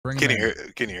Can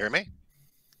you hear me?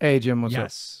 Hey, Jim, what's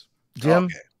up? Jim?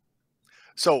 Okay.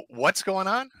 So what's going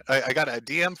on? I got a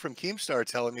DM from Keemstar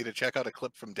telling me to check out a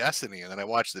clip from Destiny, and then I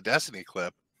watched the Destiny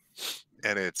clip,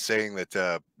 and it's saying that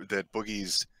that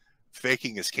Boogie's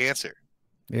faking his cancer.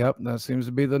 Yep, that seems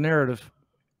to be the narrative.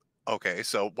 Okay,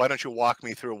 so why don't you walk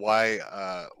me through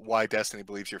why Destiny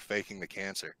believes you're faking the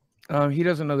cancer? He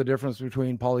doesn't know the difference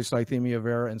between polycythemia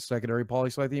vera and secondary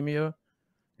polycythemia,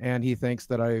 and he thinks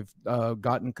that I've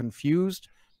gotten confused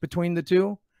between the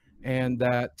two, and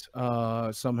that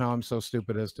somehow I'm so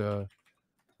stupid as to.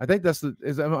 I think that's the.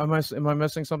 Am I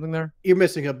missing something there? You're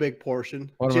missing a big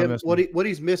portion. Jim, what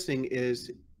he's missing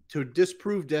is to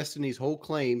disprove Destiny's whole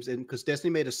claims, and because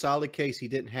Destiny made a solid case he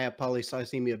didn't have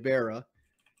polycythemia vera.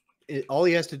 All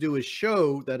he has to do is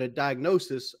show that a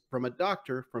diagnosis from a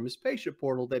doctor from his patient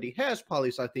portal that he has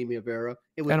polycythemia vera.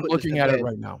 And I'm looking at it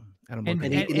right now. And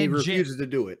he refuses to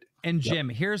do it. And Jim,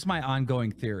 here's my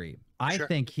ongoing theory. I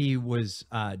think he was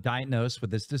diagnosed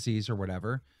with this disease or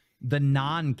whatever, the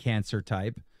non-cancer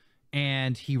type,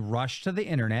 and he rushed to the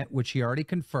internet, which he already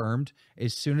confirmed.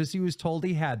 As soon as he was told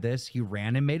he had this, he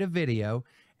ran and made a video,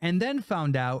 and then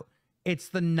found out it's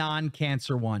the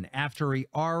non-cancer one after he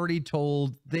already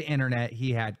told the internet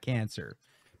he had cancer.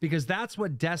 Because that's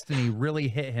what Destiny really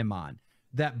hit him on.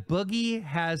 That Boogie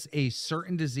has a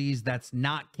certain disease that's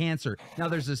not cancer. Now,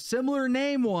 there's a similar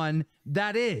name one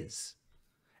that is.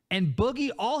 And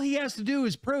Boogie, all he has to do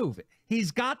is prove it.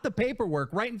 He's got the paperwork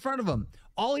right in front of him.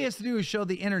 All he has to do is show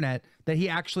the internet that he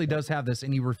actually does have this,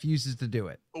 and he refuses to do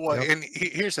it. Well, and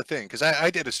here's the thing, because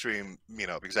I did a stream,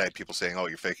 because I had people saying, oh,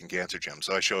 you're faking cancer, Jim.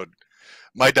 So I showed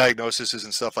my diagnoses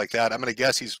and stuff like that. I'm going to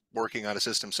guess he's working on a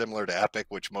system similar to Epic,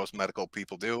 which most medical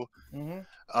people do.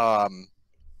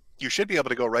 You should be able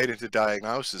to go right into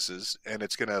diagnoses, and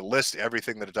it's going to list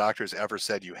everything that a doctor has ever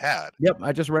said you had. Yep,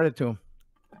 I just read it to him.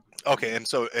 Okay, and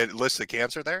so it lists the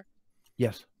cancer there?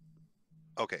 Yes.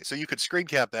 Okay, so you could screen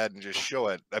cap that and just show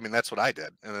it. I mean, that's what I did,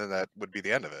 and then that would be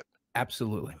the end of it.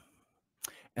 Absolutely.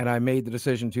 And I made the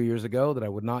decision 2 years ago that I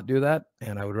would not do that,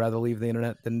 and I would rather leave the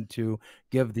internet than to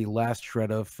give the last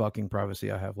shred of fucking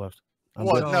privacy I have left.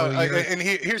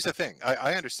 Here's the thing.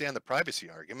 I understand the privacy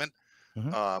argument.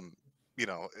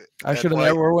 I should have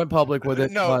never went public with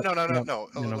it. No.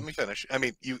 Let me finish. I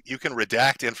mean, you can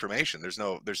redact information. There's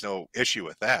no issue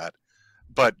with that.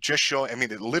 But just showing, I mean,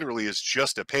 it literally is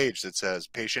just a page that says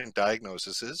patient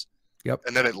diagnoses. Yep.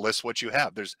 And then it lists what you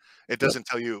have. It doesn't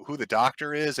tell you who the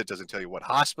doctor is. It doesn't tell you what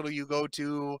hospital you go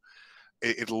to.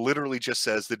 It literally just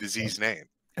says the disease name.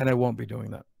 And I won't be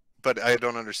doing that. But I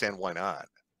don't understand why not.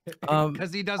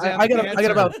 Because he doesn't have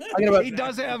cancer. He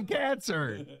does have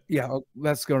cancer. Yeah,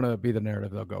 that's going to be the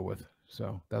narrative they'll go with.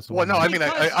 So that's the well, no, I mean,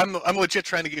 I'm legit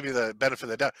trying to give you the benefit of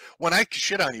the doubt. When I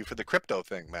shit on you for the crypto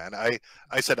thing, man, I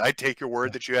said I'd take your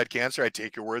word that you had cancer. I'd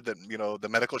take your word that the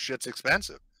medical shit's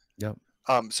expensive. Yep.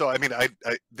 So I mean,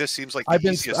 this seems like I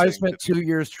spent 2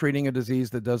 years treating a disease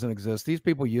that doesn't exist. These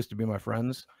people used to be my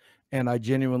friends, and I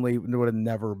genuinely would have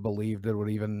never believed it would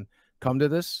even come to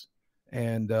this.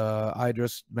 And I'm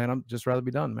just rather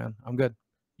be done, man. I'm good.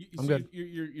 I'm good.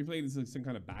 You're playing this some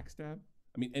kind of backstab.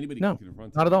 I mean, anybody can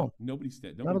confront. Not at all. Nobody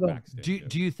backstabbed.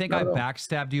 Do you think I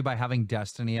backstabbed you by having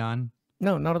Destiny on?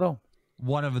 No, not at all.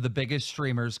 One of the biggest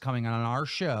streamers coming on our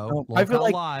show. No, I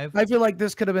feel like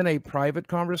this could have been a private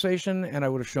conversation, and I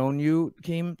would have shown you,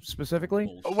 Keem,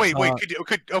 specifically. Oh, wait.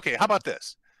 Okay, how about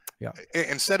this? Yeah.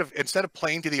 Instead of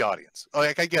playing to the audience,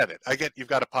 like I get it. I get you've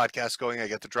got a podcast going. I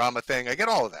get the drama thing. I get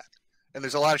all of that. And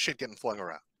there's a lot of shit getting flung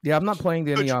around. Yeah, I'm not playing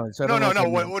to any audience. No.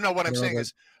 What I'm saying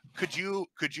is, could you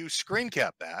screen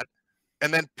cap that,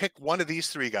 and then pick one of these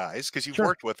three guys because you've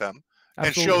worked with them,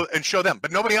 and show them,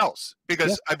 but nobody else,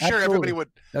 because I'm sure everybody would.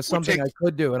 That's something I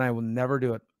could do, and I will never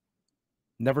do it.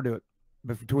 Never do it.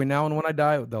 But between now and when I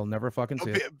die, they'll never fucking see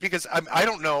it. Because I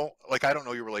don't know, I don't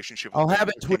know your relationship. I'll have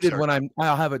it tweeted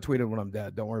when I'm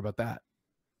dead. Don't worry about that.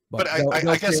 But I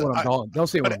guess they'll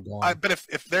see when I'm gone. But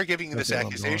if they're giving you this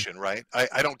accusation, right?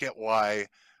 I don't get why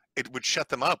it would shut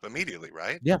them up immediately,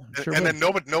 right? Yeah, sure. And then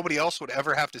nobody else would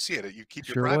ever have to see it. You keep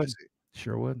your privacy.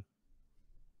 Sure would.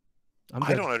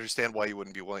 I don't understand why you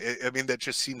wouldn't be willing. I mean, that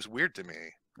just seems weird to me.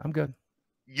 I'm good.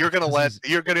 You're gonna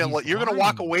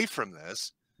walk away from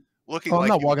this, looking. I'm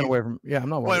not walking away from. Yeah, I'm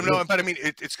not. Well, no, but I mean,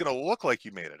 it's gonna look like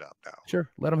you made it up now. Sure,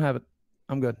 let him have it.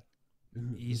 I'm good.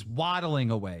 He's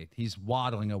waddling away. He's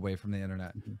waddling away from the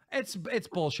internet. It's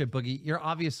bullshit, Boogie. You're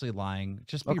obviously lying.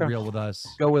 Just be real with us.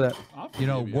 Go with it.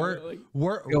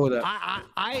 We're go with it.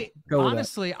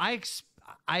 Honestly, I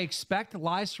expect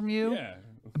lies from you. Yeah.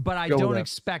 But I don't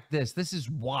expect this. This is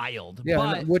wild. Yeah,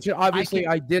 but which obviously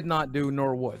I did not do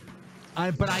nor would.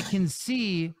 But I can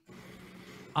see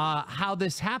how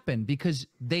this happened, because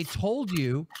they told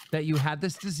you that you had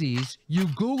this disease. You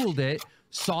Googled it,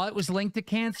 saw it was linked to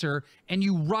cancer, and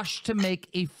you rushed to make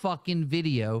a fucking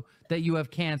video that you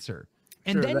have cancer.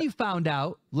 And then you found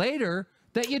out later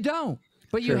that you don't.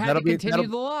 But you had to continue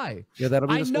the lie. Yeah, that'll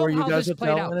be the story you guys will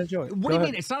tell and enjoy. What do you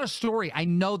mean? It's not a story. I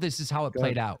know this is how it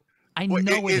played out. I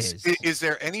know it is. Is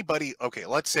there anybody? Okay,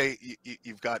 let's say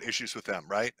you've got issues with them,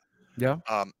 right? Yeah.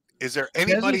 Is there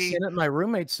anybody? Seen it? My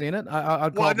roommate's seen it.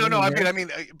 Well, no. I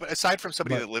mean, aside from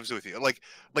somebody that lives with you, like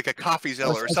a coffee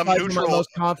zeller or some neutral. My most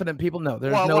confident people. No,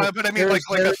 there's but I mean, like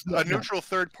a neutral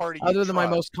third party. Other than my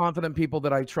most confident people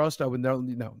that I trust, I would know.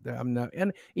 No, I'm not.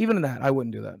 And even in that, I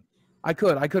wouldn't do that. I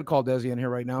could call Desi in here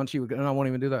right now, and she would. And I won't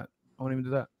even do that. I won't even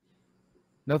do that.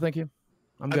 No, thank you.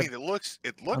 I'm good. I mean, it looks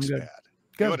bad.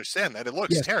 Good. You understand that? It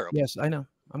looks terrible. Yes, I know.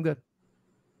 I'm good.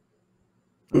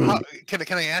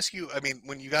 Can I ask you? I mean,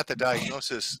 when you got the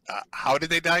diagnosis, how did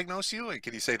they diagnose you?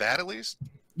 Can you say that at least?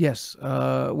 Yes,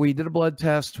 we did a blood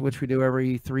test, which we do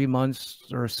every 3 months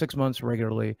or 6 months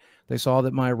regularly. They saw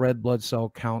that my red blood cell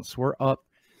counts were up.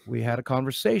 We had a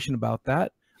conversation about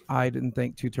that. I didn't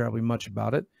think too terribly much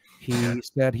about it. He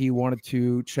said he wanted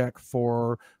to check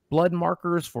for blood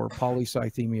markers for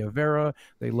polycythemia vera.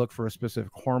 They look for a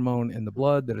specific hormone in the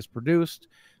blood that is produced.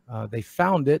 They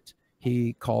found it.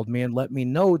 He called me and let me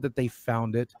know that they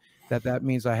found it, that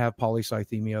means I have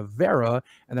polycythemia vera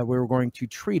and that we were going to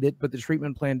treat it, but the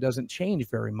treatment plan doesn't change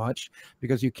very much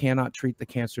because you cannot treat the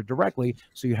cancer directly,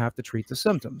 so you have to treat the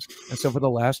symptoms. And so for the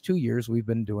last 2 years, we've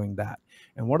been doing that.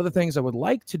 And one of the things I would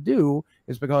like to do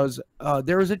is because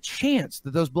there is a chance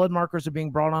that those blood markers are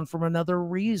being brought on from another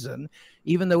reason,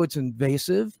 even though it's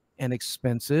invasive and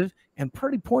expensive and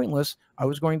pretty pointless, I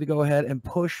was going to go ahead and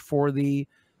push for the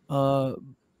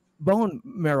bone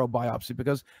marrow biopsy,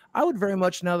 because I would very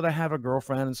much, now that I have a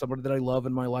girlfriend and somebody that I love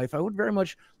in my life, I would very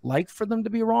much like for them to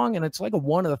be wrong. And it's like a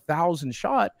 1 in 1,000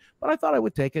 shot, but I thought I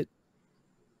would take it.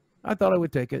 And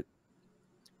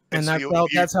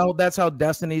so that's how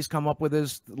Destiny's come up with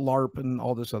his LARP and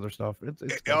all this other stuff.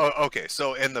 Okay.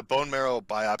 So, and the bone marrow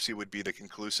biopsy would be the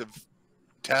conclusive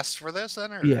test for this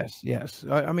then? Or? Yes.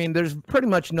 I mean, there's pretty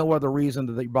much no other reason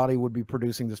that the body would be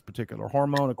producing this particular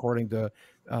hormone, according to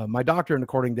my doctor and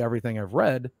according to everything I've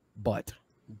read. But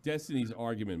Destiny's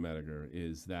argument, Metokur,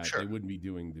 is that they wouldn't be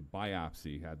doing the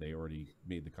biopsy had they already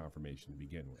made the confirmation to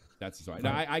begin with. That's right.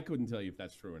 Now, I couldn't tell you if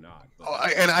that's true or not. But.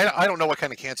 I don't know what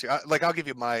kind of cancer. I'll give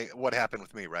you what happened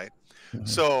with me, right? Mm-hmm.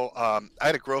 So I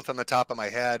had a growth on the top of my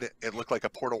head. It looked like a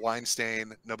port of wine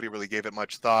stain. Nobody really gave it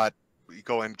much thought. You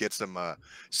go and get some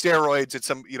steroids. It's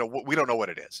some, we don't know what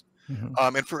it is.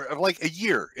 Mm-hmm. And for like a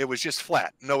year, it was just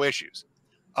flat, no issues.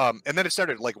 And then it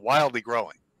started like wildly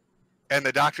growing. And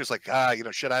the doctor's like,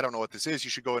 shit, I don't know what this is. You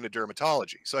should go into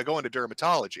dermatology. So I go into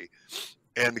dermatology,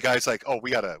 and the guy's like, oh, we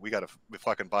gotta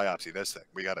fucking biopsy this thing.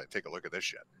 We gotta take a look at this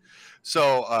shit.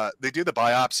 So they do the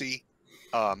biopsy.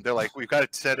 They're like, we've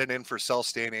got to set it in for cell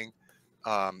staining.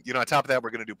 On top of that,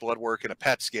 we're gonna do blood work and a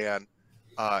PET scan.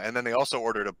 And then they also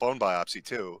ordered a bone biopsy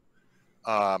too,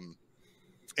 and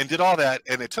did all that.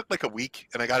 And it took like a week,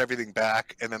 and I got everything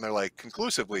back. And then they're like,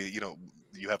 conclusively,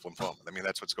 you have lymphoma. I mean,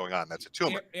 that's what's going on. That's a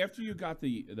tumor. After you got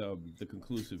the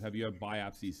conclusive, have you had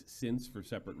biopsies since for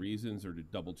separate reasons or to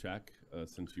double check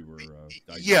since you were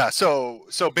diagnosed? Yeah.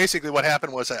 So basically what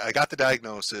happened was I got the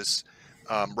diagnosis.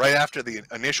 Right after the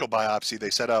initial biopsy,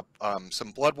 they set up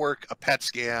some blood work, a PET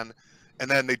scan, and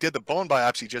then they did the bone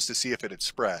biopsy just to see if it had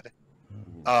spread.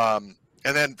 And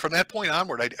then from that point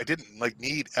onward, I didn't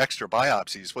need extra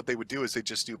biopsies. What they would do is they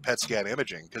just do PET scan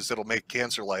imaging because it'll make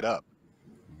cancer light up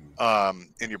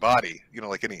in your body,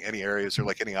 like any areas or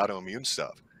like any autoimmune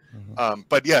stuff. Mm-hmm.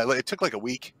 But yeah, it took like a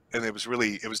week, and it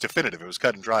was definitive. It was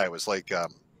cut and dry. It was like,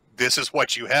 this is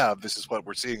what you have. This is what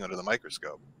we're seeing under the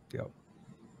microscope. Yep.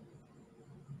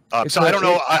 So I don't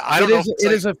know. I don't know.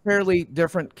 It is a fairly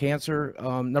different cancer.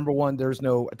 Number one, there's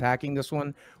no attacking this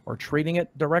one or treating it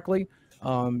directly.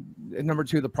 Number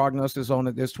two, the prognosis on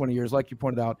it is 20 years. Like you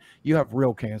pointed out, you have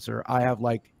real cancer. I have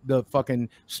like the fucking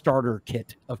starter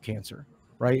kit of cancer,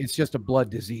 right? It's just a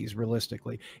blood disease.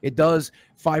 Realistically, it does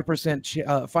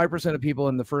 5% of people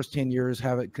in the first 10 years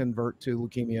have it convert to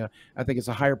leukemia. I think it's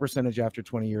a higher percentage after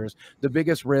 20 years. The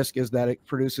biggest risk is that it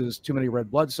produces too many red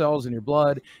blood cells in your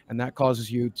blood, and that causes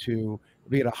you to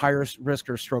be at a higher risk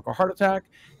of stroke or heart attack.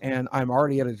 And I'm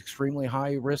already at an extremely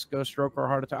high risk of stroke or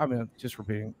heart attack. I mean, just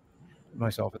repeating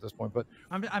myself at this point, but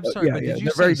I'm sorry, but did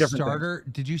you say starter?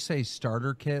 Did you say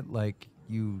starter kit? Like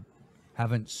you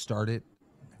haven't started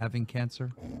having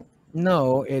cancer?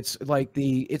 No, it's like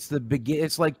the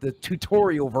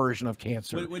tutorial version of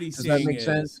cancer. What he's Does that saying make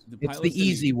sense? It's the pilot said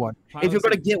easy one. If you're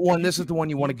going to get one, this is the one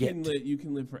you want to get. You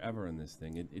can live forever on this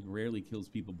thing. It rarely kills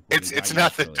people. It's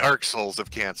not the Dark Souls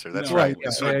of cancer. That's No. right.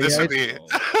 Yeah, This would be.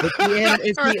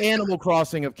 It's the Animal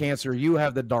Crossing of cancer. You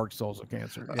have the Dark Souls of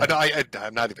cancer. Yeah. No,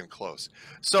 I'm not even close.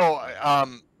 So,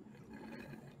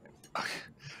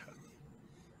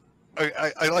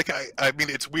 I mean,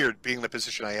 it's weird being in the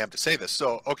position I am to say this.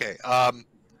 So, okay,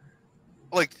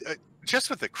 just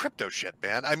with the crypto shit,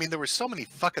 man. I mean, there were so many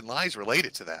fucking lies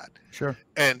related to that. Sure.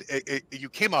 And you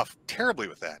came off terribly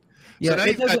with that. Yeah, so now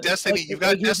you've got Destiny. You've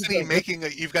got Destiny making.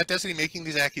 You've got Destiny making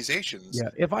these accusations. Yeah.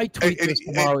 If I tweet this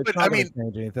tomorrow, it's not going to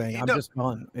change anything. I'm just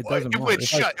done. It doesn't.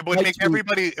 It would make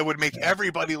everybody. It would make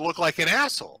everybody look like an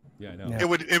asshole. Yeah, I know. Yeah.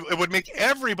 It would make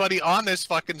everybody on this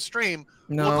fucking stream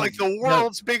look like the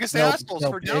world's biggest assholes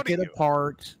for doubting you. They'll pick it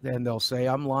apart, then they'll say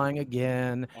I'm lying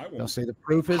again. They'll say the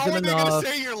proof isn't enough.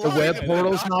 The web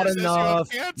portal's not enough.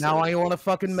 Now I want a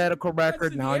fucking medical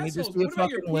record. Now I need to see a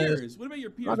fucking list. What about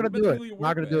your peers? Not gonna do it.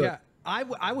 Not gonna do it.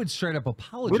 I would straight up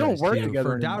apologize. We don't work to you together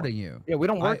for anymore. doubting you. Yeah, we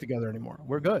don't work together anymore.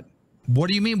 We're good. What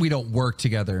do you mean we don't work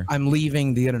together? I'm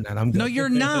leaving the internet. I'm good. No, you're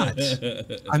not.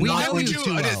 I'm we not know you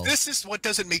too well. This is what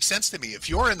doesn't make sense to me. If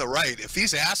you're in the right, if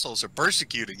these assholes are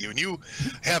persecuting you and you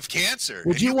have cancer,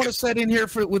 would you want to sit in here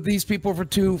with these people for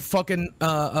 2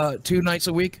 nights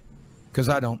a week? Because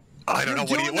I don't. I don't know.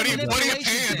 What are you paying?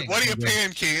 What are you paying,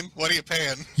 Keem? What are you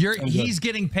paying? He's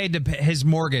getting paid to pay his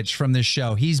mortgage from this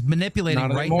show. He's manipulating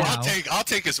right now. I'll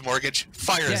take his mortgage.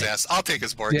 Fire his ass. I'll take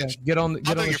his mortgage. Yeah, get on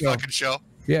the your fucking show.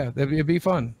 Yeah, it'd be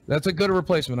fun. That's a good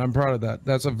replacement. I'm proud of that.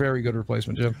 That's a very good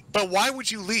replacement, Jim. But why would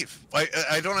you leave?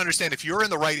 I don't understand. If you're in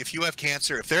the right, if you have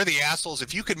cancer, if they're the assholes,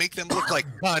 if you could make them look like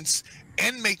cunts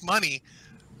and make money,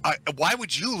 why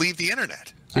would you leave the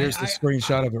internet? Here's the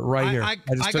screenshot of it right here. I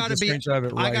just took the screenshot of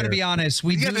it right here. I gotta be honest.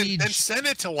 We do need. Then send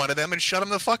it to one of them and shut them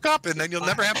the fuck up, and then you'll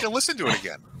never have to listen to it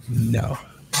again. No.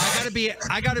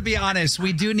 I gotta be honest.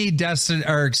 We do need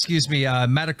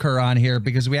Metokur on here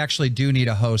because we actually do need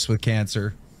a host with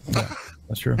cancer. Yeah,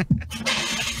 that's true.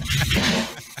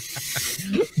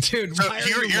 Dude, so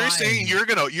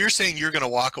you're saying you're gonna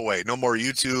walk away. No more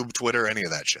YouTube, Twitter, any of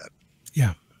that shit.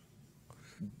 Yeah.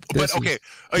 This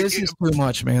is too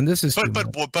much, man. This is too much.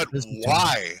 But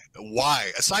why?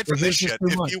 Why? Aside from this shit,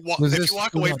 if you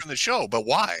walk away from the show, but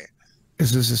why?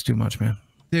 This is too much, man.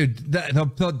 Dude,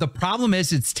 the problem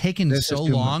is it's taken so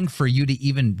long for you to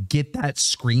even get that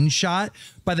screenshot.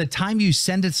 By the time you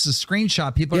send us the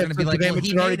screenshot, people are going to be like, well,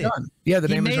 he made it. Yeah, the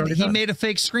damage already done. He made a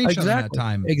fake screenshot at that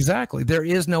time. Exactly. There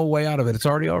is no way out of it. It's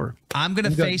already over. I'm going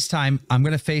to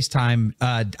FaceTime,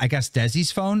 I guess,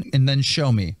 Desi's phone and then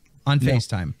show me on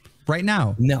FaceTime right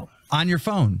now. No. On your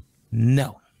phone.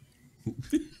 No.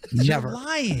 Never. You're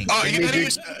lying. Oh, you gotta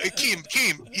use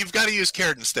Keem. You've got to use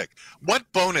carrot and stick. What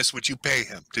bonus would you pay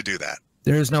him to do that?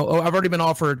 There is no. I've already been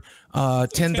offered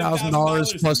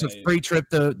 $10,000 plus a free trip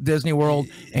to Disney World,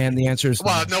 and the answer is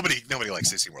well, nobody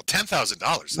likes Disney World.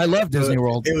 $10,000. I love Disney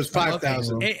World. It was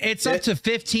 5,000. It's up to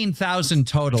 15,000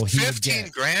 total. 15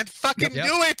 grand. Fucking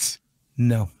do it.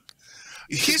 No.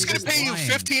 He's going to pay you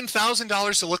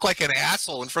 $15,000 to look like an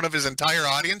asshole in front of his entire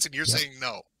audience, and you're saying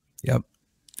no. Yep.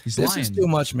 This is too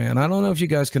much, man. I don't know if you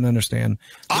guys can understand.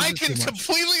 I can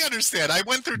completely understand. I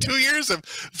went through 2 years of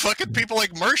fucking people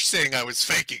like Mersh saying I was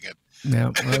faking it.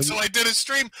 Yeah. And so I did a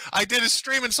stream.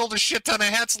 And sold a shit ton of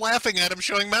hats laughing at him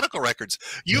showing medical records.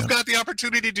 You've got the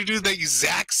opportunity to do the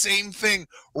exact same thing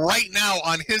right now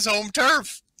on his home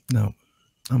turf. No,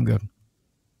 I'm good.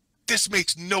 This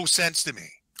makes no sense to me.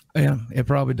 Yeah, it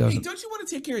probably doesn't. Hey, don't you want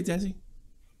to take care of Desi?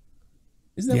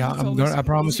 I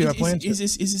promise you I plan to. Is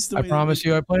this the way I promise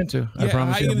you I plan to. Yeah,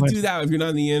 how are you going to do that if you're not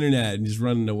on the internet and just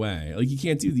running away? Like you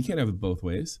can't have it both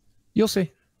ways. You'll see.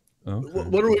 Okay.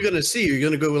 What are we going to see? You're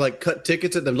going to go like cut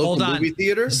tickets at the local movie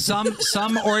theater? Some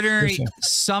ordinary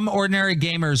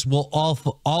gamers will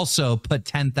also put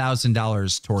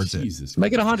 $10,000 towards it.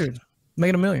 Make it 100. Make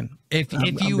it 1 million. If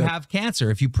you have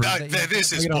cancer, if you prove that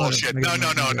this is bullshit. No.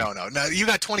 You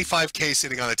got 25K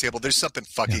sitting on the table. There's something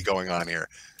fucky going on here.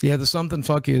 Yeah, the something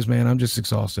fucky is, man. I'm just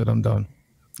exhausted. I'm done.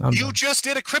 You just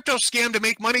did a crypto scam to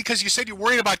make money because you said you're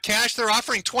worried about cash. They're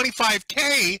offering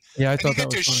 25K. Yeah, I thought you get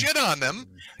to shit on them.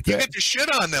 You get to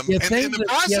shit on them in the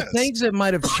process. Yeah, things that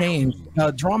might have changed.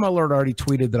 Drama Alert already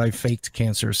tweeted that I faked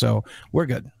cancer, so we're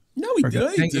good. No, he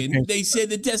didn't. They said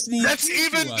that Destiny. That's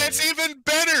even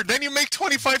better. Then you make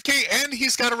 25K, and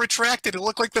he's got to retract it. It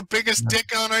looked like the biggest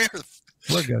dick on earth.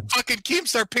 We're good. Fucking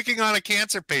Keemstar picking on a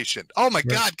cancer patient. Oh my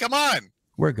God, come on.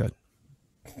 We're good.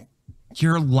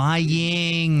 You're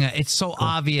lying. It's so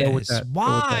obvious.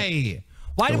 Why?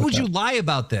 Why would you lie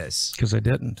about this? Because I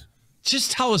didn't.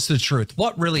 Just tell us the truth.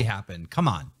 What really happened? Come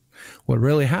on. What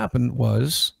really happened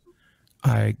was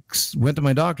I went to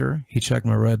my doctor. He checked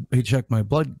my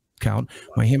blood count.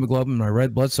 My hemoglobin, my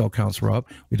red blood cell counts were up.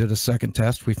 We did a second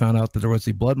test. We found out that there was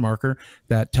the blood marker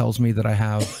that tells me that I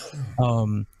have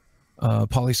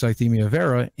polycythemia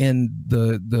vera in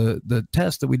the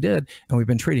test that we did, and we've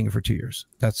been treating it for 2 years.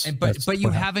 But you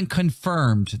haven't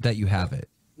confirmed that you have it.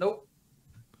 Nope.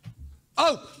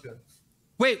 Oh,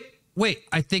 wait.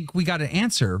 I think we got an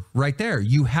answer right there.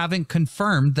 You haven't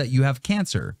confirmed that you have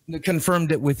cancer.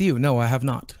 Confirmed it with you. No, I have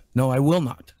not. No, I will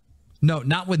not. No,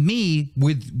 not with me,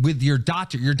 with your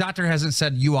doctor. Your doctor hasn't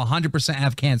said you 100%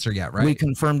 have cancer yet, right? We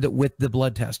confirmed it with the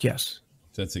blood test, yes.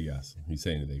 That's a yes. He's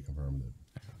saying that they confirmed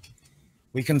it.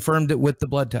 We confirmed it with the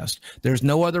blood test. There's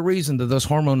no other reason that those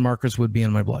hormone markers would be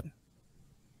in my blood.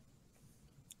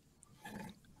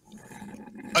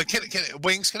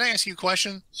 Wings, can I ask you a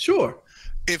question? Sure.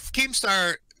 If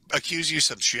Keemstar accused you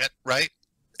some shit, right?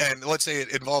 And let's say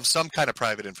it involves some kind of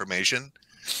private information,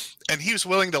 and he was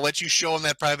willing to let you show him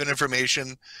that private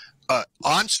information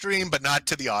on stream, but not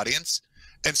to the audience,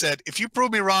 and said, if you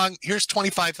prove me wrong, here's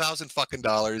 $25,000 fucking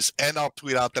dollars, and I'll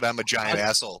tweet out that I'm a giant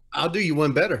asshole. I'll do you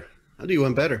one better.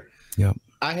 Yeah.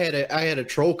 I had a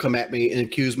troll come at me and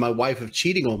accuse my wife of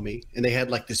cheating on me, and they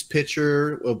had like this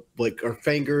picture of like our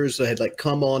fingers that had like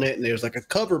cum on it, and there was like a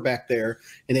cover back there,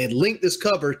 and they had linked this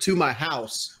cover to my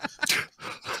house.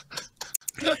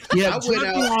 Yeah, I went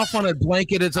out off on a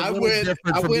blanket. It's a little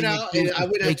different. I went out and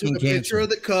I took a picture of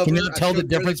the cover. Can you tell the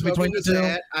difference between the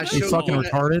two? You fucking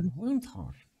retarded.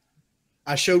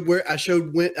 I showed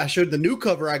the new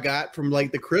cover I got from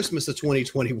like the Christmas of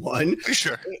 2021.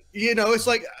 Sure. You know, it's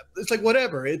like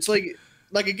whatever. It's like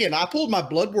again, I pulled my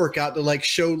blood work out to like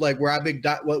show like where I've been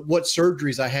what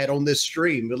surgeries I had on this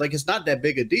stream, but like it's not that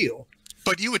big a deal.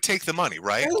 But you would take the money,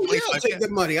 right? Oh yeah, I'll take the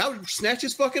money. I would snatch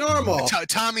his fucking arm off.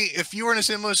 Tommy, if you were in a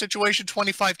similar situation,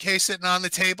 $25K sitting on the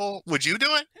table, would you do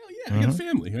it? Hell yeah, I got a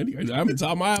family. It's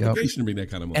on my obligation to bring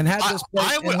that kind of money. And had this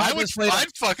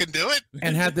I'd fucking do it.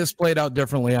 And had this played out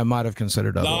differently, I might have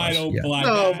considered otherwise. No, I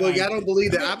don't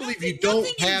believe that. I believe you don't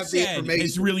have the information.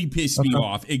 It's really pissed me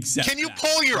off. Except Can you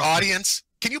poll your audience?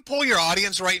 Can you poll your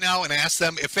audience right now and ask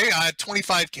them if they had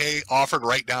 $25K offered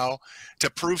right now to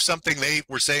prove something they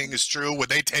were saying is true? Would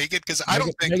they take it? Because I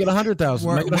don't think make it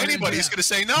 100,000. Anybody's going to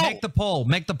say no. Make the poll.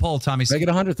 Make the poll, Tommy. Make it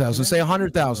 100,000. Say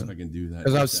 100,000. I can do that.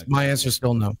 Because my answer is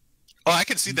still no. Oh, I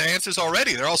can see the answers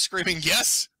already. They're all screaming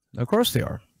yes. Of course they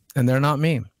are, and they're not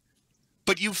me.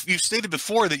 But you've stated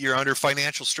before that you're under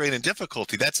financial strain and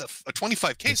difficulty. That's a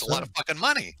 $25K is a lot of fucking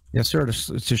money. Yes, sir.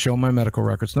 To show my medical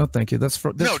records. No, thank you. That's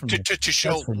for to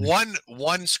show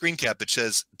one screen cap that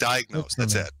says diagnosed.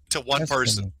 That's it to one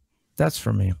person. That's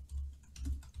for me.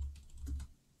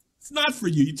 It's not for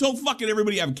you. You told fucking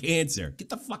everybody you have cancer. Get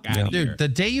the fuck out of here. Dude, the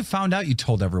day you found out, you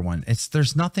told everyone.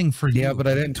 There's nothing for you. Yeah, but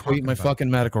I didn't tweet my fucking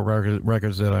medical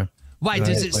records, did I? Why?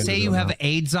 Does it say you have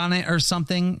AIDS on it or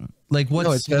something? Like what?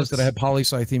 No, it says that I have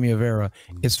polycythemia vera.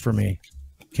 It's for me,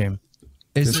 Kim.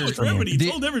 Is there for everybody?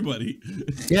 You told everybody.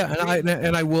 Yeah,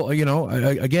 and I will. You know,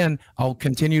 again, I'll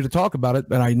continue to talk about it,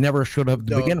 but I never should have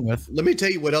to begin with. Let me tell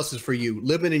you what else is for you: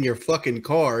 living in your fucking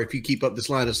car. If you keep up this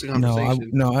line of conversation.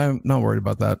 No, I'm not worried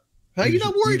about that. How are you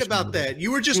not worried about that?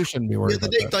 You were just you shouldn't be worried the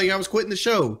other day telling you I was quitting the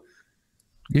show.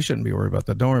 You shouldn't be worried about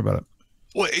that. Don't worry about it.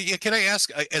 Well, can I ask,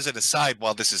 as an aside,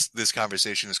 while this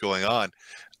conversation is going on,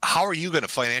 how are you going to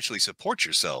financially support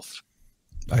yourself?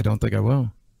 I don't think I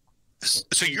will.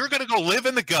 So you're going to go live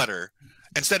in the gutter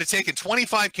instead of taking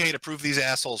 $25K to prove these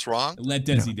assholes wrong? Let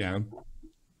Desi down.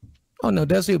 Oh no,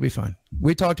 Desi will be fine.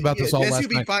 We talked about this all last night.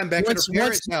 Desi will be fine back in her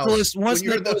parents' house when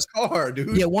you're in the car,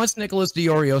 dude. Yeah, once Nicholas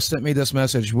DiOrio sent me this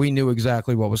message, we knew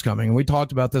exactly what was coming, and we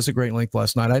talked about this at great length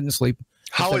last night. I didn't sleep.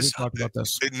 How is talk about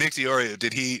this? Nick DiOrio?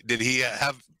 Did he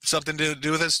have something to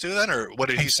do with this too then, or what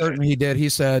did he say? Certainly he did. He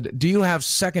said, "Do you have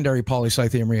secondary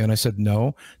polycythemia?" And I said,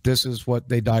 "No. This is what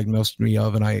they diagnosed me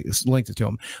of," and I linked it to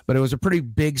him. But it was a pretty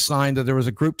big sign that there was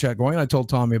a group chat going. I told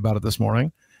Tommy about it this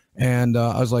morning. And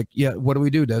I was like, yeah, what do we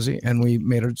do, Desi? And we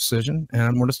made a decision, and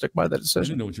I'm going to stick by that decision. I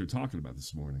didn't know what you were talking about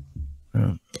this morning.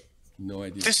 Yeah. No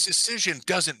idea. This decision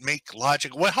doesn't make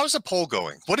logic. How's the poll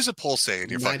going? What does the poll say in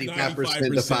your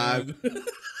 95% to 5?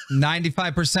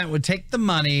 95% would take the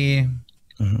money.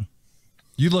 Mm-hmm.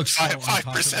 You look so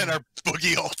 5% are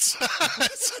boogie ults.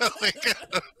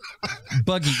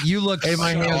 Buggy, you look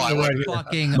my hands are right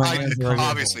fucking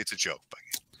obviously it's a joke, Buggy.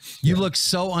 You look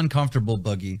so uncomfortable,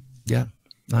 Buggy. Yeah.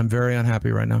 I'm very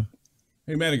unhappy right now.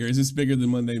 Hey, Metokur, is this bigger than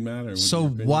Monday Matter? So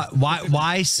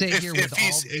why sit here with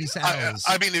all these L's?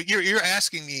 I mean, you're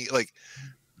asking me like,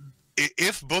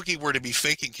 if Boogie were to be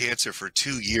faking cancer for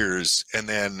 2 years and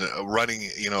then running,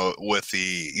 with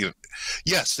the,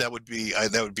 yes, that would be I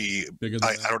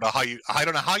don't know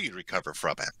how you'd recover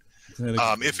from it.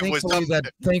 If it was done,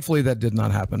 thankfully that did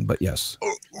not happen, but yes.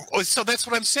 So that's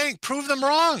what I'm saying. Prove them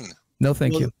wrong. No,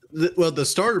 thank you. The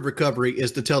start of recovery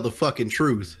is to tell the fucking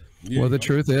truth. Well, the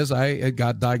truth is, I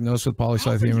got diagnosed with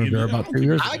polycythemia vera about 2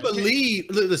 years ago.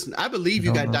 I believe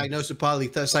you got diagnosed with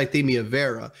polycythemia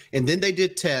vera, and then they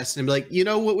did tests and be like, you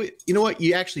know what,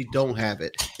 you actually don't have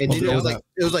it. And then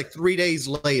it was like 3 days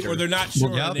later. Or they're not sure.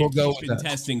 They've been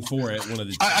testing for it. One of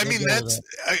the. I mean, that's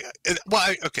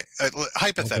okay.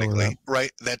 Hypothetically,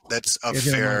 right? That's a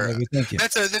fair.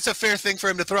 That's a fair thing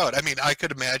for him to throw out. I mean, I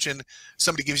could imagine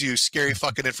somebody gives you scary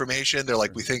fucking information. They're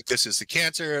like, we think this is the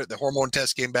cancer. The hormone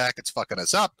test came back. It's fucking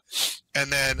us up.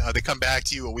 And then they come back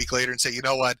to you a week later and say, you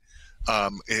know what?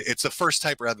 It's the first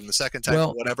type rather than the second type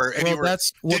or whatever. And did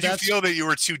you feel that you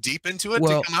were too deep into it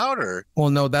to come out? Or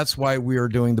no, that's why we are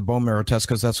doing the bone marrow test,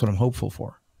 because that's what I'm hopeful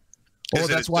for. Well,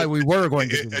 that's why we were going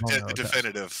to do the bone marrow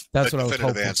definitive test. That's what I was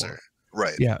hoping answer. For.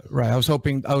 Right. Yeah, right. I was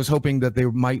hoping that they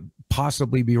might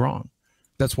possibly be wrong.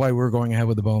 That's why we're going ahead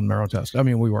with the bone marrow test. I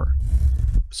mean, we were.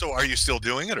 So are you still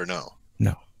doing it or no?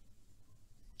 No.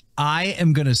 I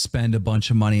am going to spend a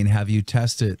bunch of money and have you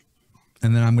test it.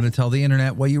 And then I'm going to tell the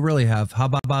internet what you really have. How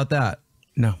about that?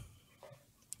 No.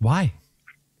 Why?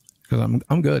 Because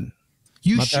I'm good.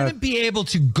 You shouldn't be able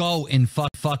to go and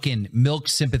fucking milk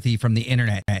sympathy from the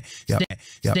internet,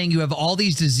 saying you have all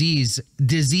these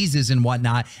diseases and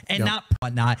whatnot, and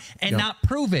not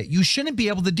prove it. You shouldn't be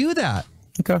able to do that.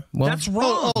 Okay, well, that's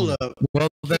wrong. Well,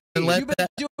 then let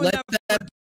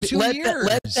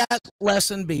that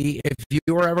lesson be: if you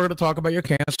are ever going to talk about your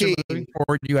cancer moving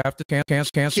forward, you have to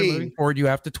cancer moving forward. You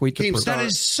have to tweet the proof. That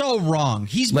is so wrong.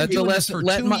 He's been doing this for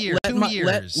 2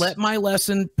 years. Let my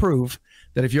lesson prove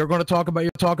that if you're going to talk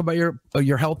about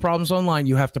your health problems online,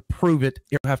 you have to prove it.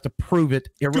 You have to prove it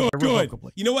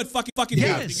irrevocably. You know what? Fucking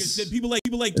yes. Because then people like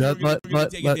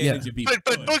take advantage of people.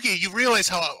 But Boogie, you realize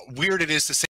how weird it is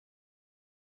to say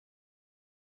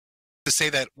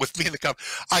that with me in the cup.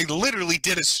 I literally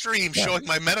did a stream showing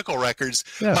my medical records,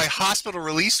 my hospital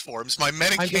release forms, my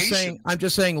medication. I'm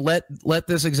just saying let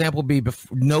this example be.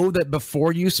 Know that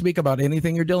before you speak about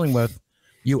anything you're dealing with,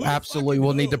 you absolutely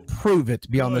will need to prove it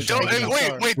beyond the show.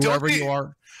 Wait, whoever you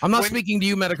are. I'm not speaking to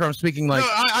you, Metokur. I'm speaking like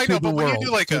I know, but when you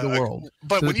do like the world.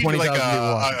 But when you do like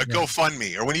a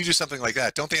GoFundMe or when you do something like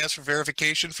that, don't they ask for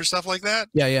verification for stuff like that?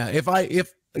 Yeah.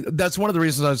 If that's one of the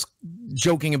reasons I was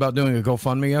joking about doing a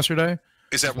GoFundMe yesterday.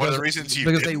 Is that one of the reasons you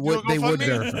because they would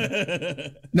verify?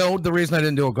 No, the reason I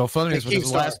didn't do a GoFundMe is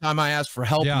because the last time I asked for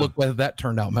help, look whether that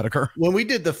turned out, Metokur. When we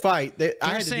did the fight,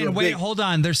 I had saying, wait, hold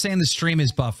on. They're saying the stream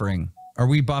is buffering. Are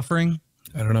we buffering?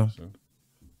 I don't know.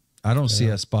 I don't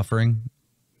see us buffering.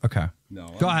 Okay. No.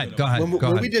 Go ahead.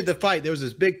 When we did the fight, there was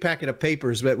this big packet of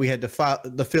papers that we had to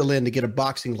fill in to get a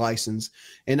boxing license.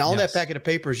 And on that packet of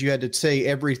papers, you had to say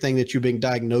everything that you're being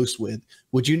diagnosed with.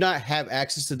 Would you not have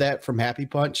access to that from Happy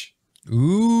Punch? Ooh.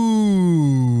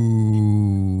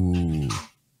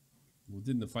 Well,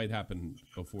 didn't the fight happen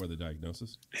before the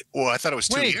diagnosis? Well, I thought it was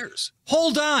 2 years.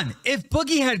 Hold on. If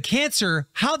Boogie had cancer,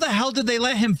 how the hell did they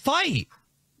let him fight?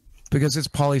 Because it's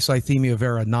polycythemia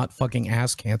vera, not fucking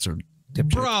ass cancer.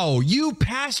 Bro, you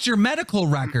passed your medical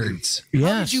records.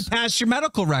 Yes. How did you pass your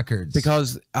medical records?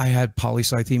 Because I had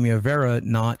polycythemia vera,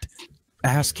 not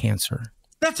ass cancer.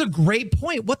 That's a great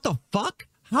point. What the fuck?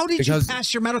 How did you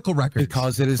pass your medical records?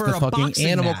 Because it is the fucking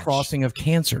Animal Crossing of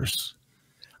cancers.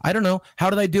 I don't know. How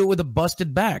did I do it with a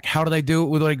busted back? How did I do it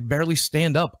with like barely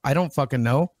stand up? I don't fucking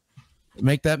know.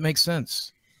 Make that make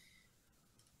sense.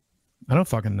 I don't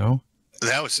fucking know.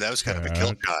 That was kind of a kill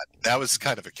shot. That was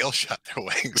kind of a kill shot there,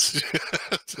 Wings.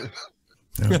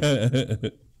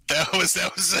 That was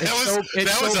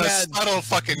a subtle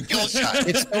fucking kill shot.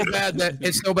 It's so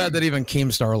bad that even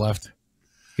Keemstar left.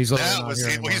 He's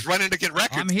running to get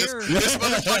records. I'm here. This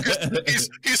motherfucker,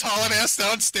 he's hauling ass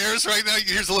downstairs right now.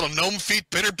 Here's a little gnome feet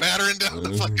pitter pattering down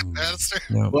the fucking banister.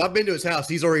 Yeah. Well, I've been to his house.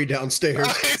 He's already downstairs.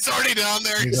 He's already down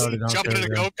there. He's jumping in a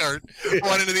go-kart,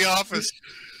 running to the office.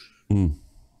 I'm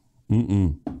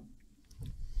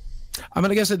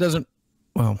gonna guess it doesn't.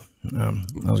 Well, I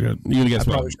was gonna. You gonna guess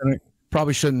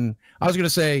probably shouldn't. I was gonna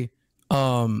say.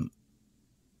 I don't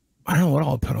know what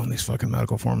I'll put on these fucking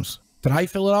medical forms. Did I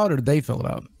fill it out or did they fill it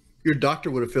out? Your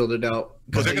doctor would have filled it out.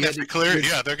 Well, they're gonna have to clear it.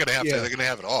 Yeah, they're gonna have to. They're gonna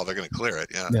have it all. They're gonna clear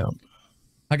it. Yeah.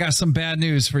 I got some bad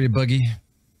news for you, Boogie.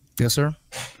 Yes, sir.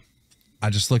 I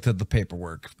just looked at the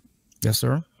paperwork. Yes,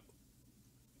 sir.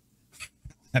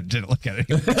 I didn't look at it.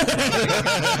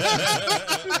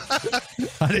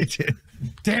 I did.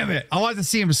 Damn it. I wanted to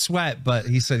see him sweat, but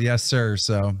he said, yes, sir.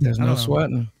 So there's no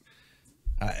sweating.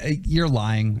 You're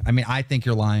lying. I mean, I think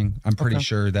you're lying. I'm pretty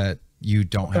sure that you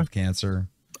don't have cancer.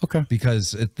 Okay.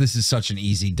 Because this is such an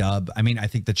easy dub. I mean, I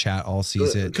think the chat all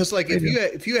sees it. Because like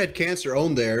if you had cancer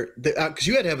on there, because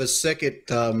you had to have a second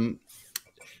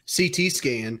CT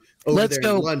scan over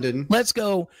there in London. Let's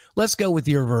go with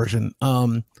your version.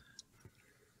 My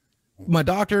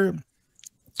doctor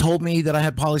told me that I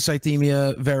had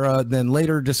polycythemia vera, then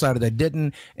later decided I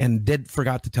didn't, and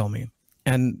forgot to tell me.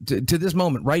 And to this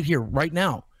moment, right here, right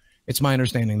now, it's my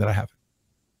understanding that I have it.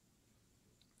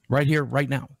 Right here, right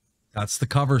now. That's the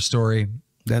cover story.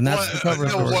 Then that's the cover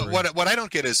story. What I don't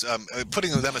get is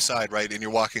putting them aside, right? And you're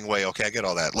walking away. Okay, I get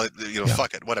all that.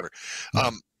 Fuck it, whatever.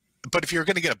 But if you're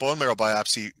going to get a bone marrow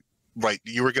biopsy, right,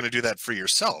 you were going to do that for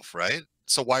yourself, right?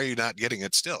 So why are you not getting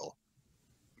it still?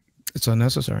 It's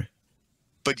unnecessary.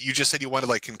 But you just said you wanted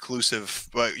like conclusive.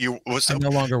 I no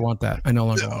longer want that. I no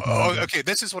longer want that. Okay,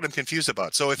 this is what I'm confused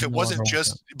about. So if it wasn't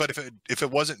just, but if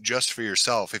it wasn't just for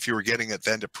yourself, if you were getting it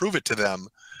then to prove it to them,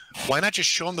 why not just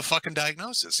show them the fucking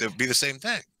diagnosis? It would be the same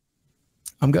thing.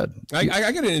 I'm good. I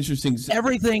got an interesting.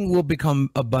 Everything will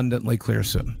become abundantly clear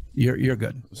soon. You're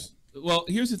good. Well,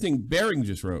 here's the thing. Bering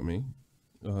just wrote me,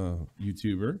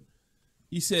 YouTuber.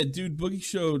 He said, "Dude, Boogie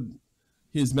showed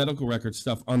his medical record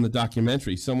stuff on the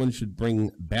documentary. Someone should bring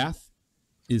Beth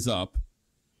is up.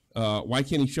 Why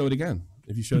can't he show it again?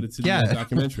 If you showed it to the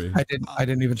documentary." I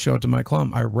didn't even show it to Mike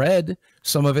Klum. I read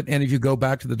some of it, and if you go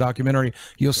back to the documentary,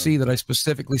 you'll see that I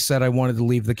specifically said I wanted to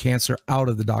leave the cancer out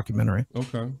of the documentary.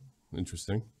 Okay,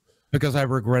 interesting. Because I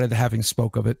regretted having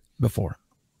spoke of it before.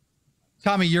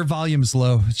 Tommy, your volume's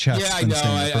low. Yeah, I know.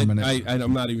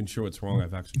 I'm not even sure what's wrong.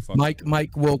 I've actually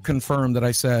Mike will confirm that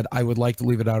I said I would like to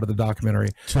leave it out of the documentary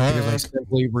because I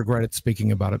simply regretted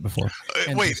speaking about it before.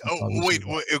 Wait,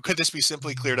 could this be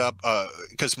simply cleared up?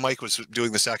 Because Mike was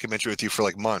doing this documentary with you for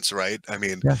like months, right? I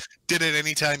mean, did at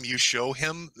any time you show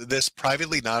him this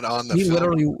privately, not on the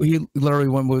film? He literally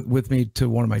went with me to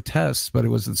one of my tests, but it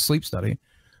was a sleep study.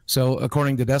 So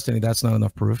according to Destiny, that's not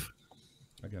enough proof.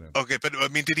 I got it. Okay, but I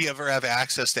mean, did he ever have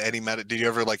access to any did you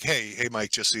ever like, hey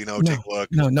Mike, just so you know, take a look?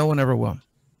 No one ever will.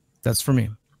 That's for me.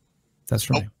 That's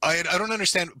for me. I don't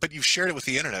understand, but you've shared it with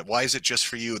the internet. Why is it just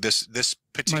for you? This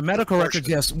particular my medical records,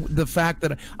 yes. The fact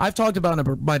that I've talked about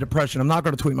my depression. I'm not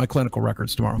going to tweet my clinical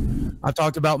records tomorrow. I've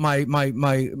talked about my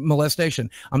molestation.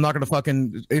 I'm not going to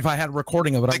fucking, if I had a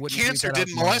recording of it, I wouldn't. The cancer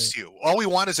didn't molest you. All we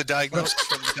want is a diagnosis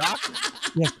from the doctor.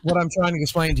 Yeah, what I'm trying to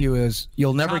explain to you is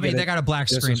you'll never get it. They got a black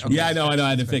screen. Okay. Yeah, I know. I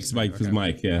had to fix Mike because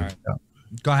Mike. Yeah. Right.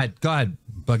 Go ahead,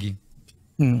 Buggy.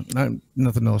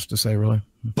 Nothing else to say, really.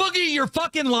 Boogie, you're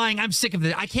fucking lying. I'm sick of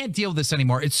this. I can't deal with this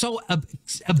anymore. It's so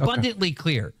abundantly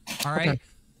clear. All right? Okay.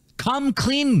 Come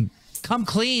clean. Come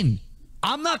clean.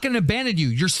 I'm not going to abandon you.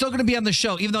 You're still going to be on the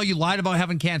show, even though you lied about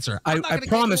having cancer. I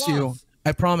promise you,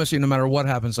 I promise you, no matter what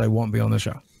happens, I won't be on the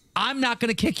show. I'm not going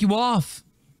to kick you off.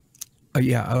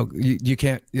 You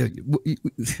can't. You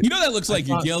know that looks like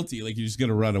you're guilty, like you're just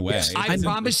gonna run away. Yes, I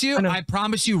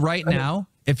promise you right now,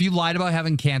 if you lied about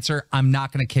having cancer, I'm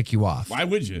not gonna kick you off. Why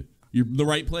would you? You're in the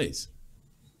right place.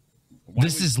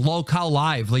 This is lolCow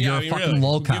live. Like, you're a fucking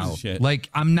lolCow. Like,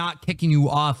 I'm not kicking you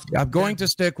off. I'm going to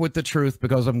stick with the truth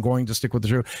because I'm going to stick with the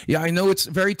truth. Yeah, I know it's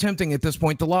very tempting at this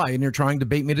point to lie, and you're trying to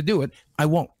bait me to do it. I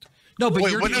won't. No, but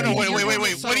wait. What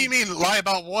do you mean lie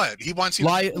about what? He wants you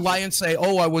to lie and say,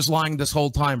 "Oh, I was lying this whole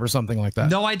time," or something like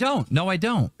that. No, I don't.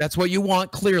 That's what you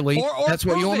want, clearly. Or that's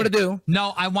what you want me to do.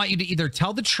 No, I want you to either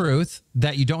tell the truth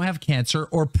that you don't have cancer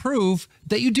or prove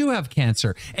that you do have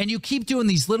cancer. And you keep doing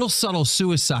these little subtle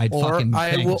suicide fucking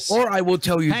things. I will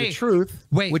tell you the truth.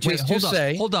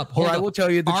 Hold up. I will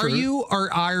tell you the truth. Are you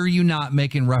or are you not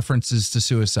making references to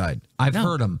suicide? I've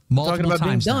heard them multiple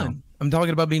times now. I'm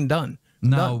talking about being done.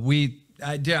 No,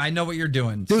 I know what you're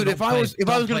doing, dude. So if I was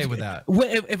going to play with that,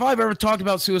 if I've ever talked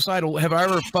about suicidal, have I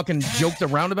ever fucking joked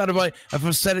around about it? If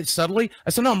I've said it subtly,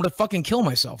 I said no, I'm going to fucking kill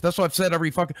myself. That's what I've said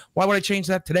every fucking. Why would I change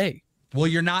that today? Well,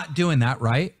 you're not doing that,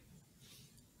 right?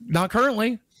 Not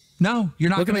currently. No,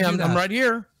 you're not. Look at me. I'm right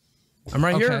here. I'm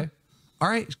right here. All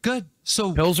right, good.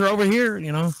 So pills are over here.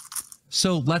 You know.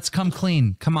 So let's come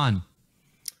clean. Come on.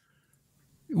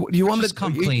 Do you want me to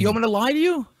come clean? You want me to lie to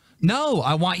you? No,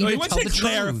 I want you to tell the truth.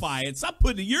 Clarify it. Stop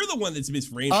putting. You're the one that's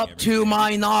misframing. Up to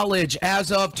my knowledge,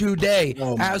 as of today,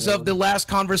 of the last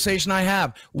conversation I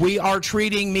have, we are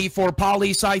treating me for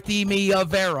polycythemia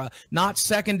vera, not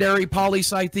secondary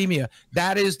polycythemia.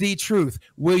 That is the truth.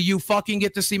 Will you fucking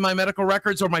get to see my medical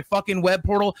records or my fucking web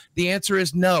portal? The answer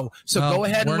is no. So go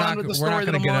ahead and run with the story. We're not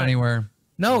going to get anywhere.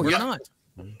 No, you're not.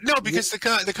 No, because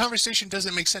the conversation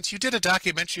doesn't make sense. You did a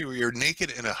documentary where you're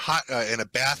naked in a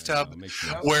bathtub,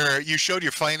 where you showed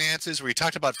your finances, where you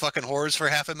talked about fucking whores for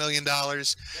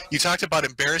 $500,000. You talked about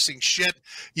embarrassing shit.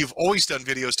 You've always done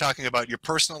videos talking about your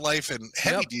personal life in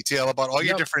heavy detail about all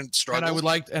your different struggles.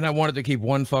 And I wanted to keep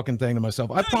one fucking thing to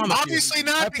myself. I promise. Obviously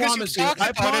not, because you talked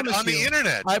about it on the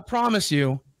internet. I promise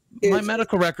you. My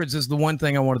medical records is the one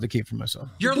thing I wanted to keep for myself.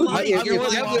 You're lying. You're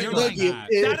lying.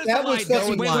 That was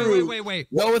fucking true. Wait.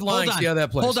 Go with lying. See how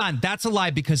that plays. Hold on. That's a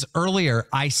lie, because earlier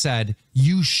I said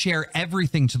you share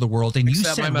everything to the world, and you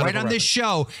said right on this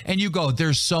show, and you go,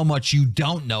 "There's so much you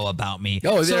don't know about me."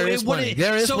 Oh, there is plenty.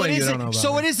 There is plenty you don't know about me.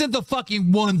 So it isn't the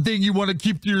fucking one thing you want to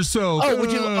keep to yourself. Oh,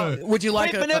 would you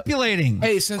like manipulating?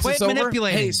 Hey, since it's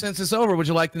over, would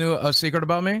you like to know a secret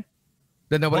about me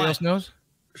that nobody else knows?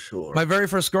 Sure. My very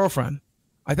first girlfriend.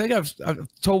 I think I've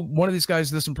told one of these guys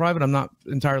this in private. I'm not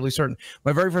entirely certain.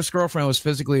 My very first girlfriend was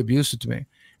physically abusive to me.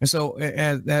 And so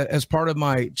as part of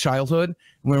my childhood,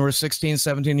 when we were 16,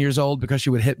 17 years old, because she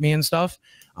would hit me and stuff,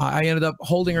 I ended up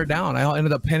holding her down. I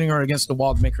ended up pinning her against the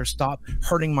wall to make her stop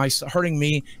hurting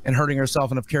me and hurting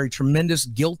herself. And I've carried tremendous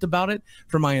guilt about it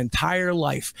for my entire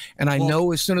life. And I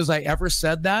know as soon as I ever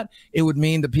said that, it would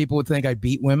mean that people would think I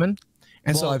beat women.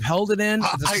 And so I've held it in.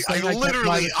 I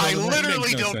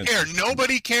literally don't care.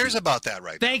 Nobody cares about that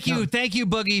right now. Thank you,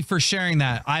 Boogie, for sharing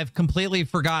that. I've completely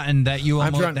forgotten that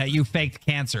you faked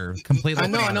cancer. Completely. I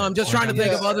know. I'm just trying to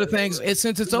think of other things.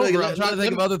 Since it's over, I'm trying to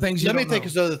think of other things. Let me think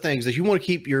of other things. If you want to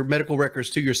keep your medical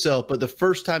records to yourself, but the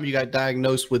first time you got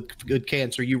diagnosed with good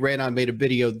cancer, you ran on and made a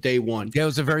video day one. Yeah, it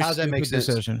was a very stupid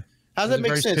decision. How does that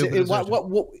make sense?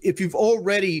 What if you've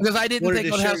already? Because I didn't think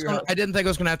I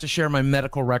was going to have to share my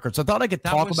medical records. I thought I could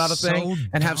talk about a thing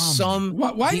and have some.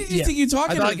 Why did you think you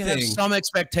talked about things? I have some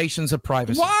expectations of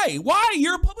privacy. Why?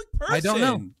 You're a public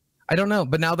person. I don't know.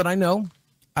 But now that I know,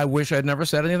 I wish I'd never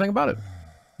said anything about it.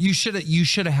 You should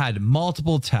have had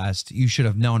multiple tests. You should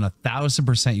have known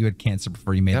 1,000% you had cancer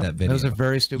before you made that video. That was a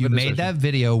very stupid decision. You made that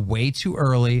video way too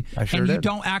early, and you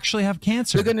don't actually have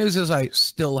cancer. The good news is I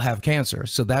still have cancer,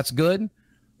 so that's good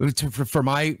for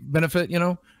my benefit. You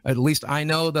know, at least I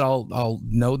know that I'll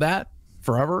know that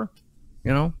forever.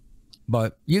 You know,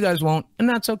 but you guys won't, and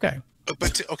that's okay.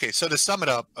 But okay, so to sum it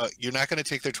up, you're not going to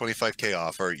take their $25K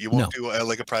off, or you won't do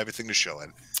like a private thing to show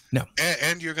it. No,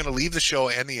 and you're going to leave the show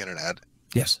and the internet.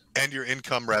 Yes. And your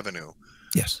income revenue.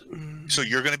 Yes. So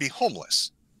you're going to be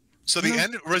homeless. So the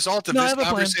end result of this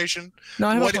conversation,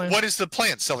 what is the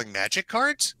plan? Selling magic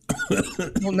cards?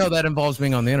 Well, no, that involves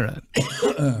being on the internet.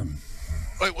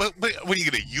 What are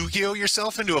you going to Yu-Gi-Oh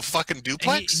yourself into a fucking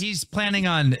duplex? He's planning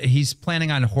on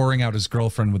whoring out his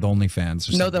girlfriend with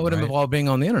OnlyFans. Or no, that would involve being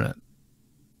on the internet.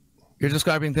 You're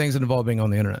describing things that involve being on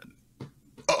the internet.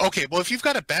 Okay, well, if you've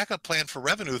got a backup plan for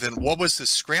revenue, then what was the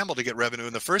scramble to get revenue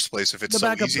in the first place if it's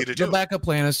so easy to do? The backup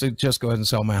plan is to just go ahead and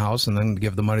sell my house and then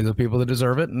give the money to the people that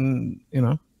deserve it and, you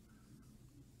know,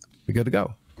 be good to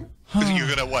go.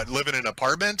 You're going to, live in an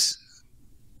apartment?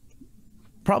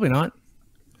 Probably not.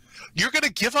 You're going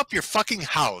to give up your fucking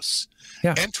house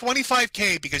and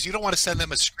 $25K because you don't want to send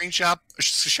them a screenshot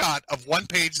of one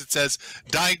page that says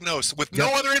diagnosed with no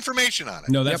other information on it.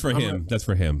 No, that's for him. That's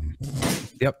for him.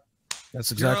 Yep. That's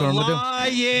exactly what I'm going to do.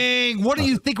 Lying. What do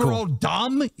you think? We're all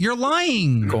dumb? You're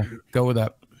lying. Cool. Go with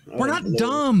that. We're not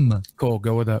dumb. Cool.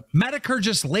 Go with that. Metokur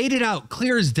just laid it out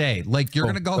clear as day. Like you're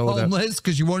going to go homeless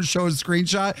because you won't show a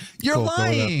screenshot. You're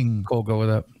lying. Cool. Go with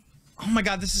that. Oh my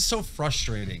God, this is so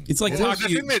frustrating. It's like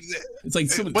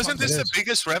wasn't this the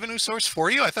biggest revenue source for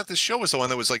you? I thought this show was the one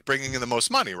that was like bringing in the most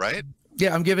money, right?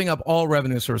 Yeah, I'm giving up all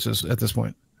revenue sources at this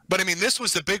point. But I mean, this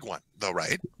was the big one, though,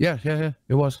 right? Yeah,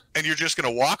 it was. And you're just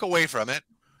going to walk away from it,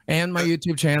 and my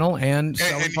YouTube channel, and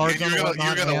selling cards. You're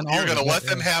going to let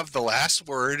them have the last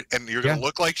word, and you're going to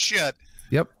look like shit.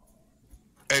 Yep.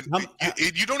 And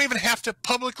you don't even have to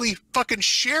publicly fucking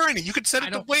share any. You could send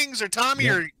it to Wings or Tommy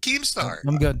or Keemstar.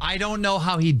 I'm good. I don't know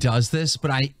how he does this,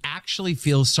 but I actually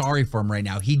feel sorry for him right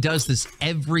now. He does this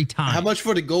every time. How much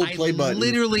for the gold play button? I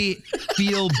literally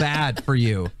feel bad for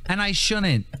you, and I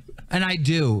shouldn't, and I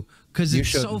do. Because it's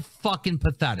so fucking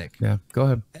pathetic. Yeah, go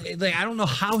ahead. Like, I don't know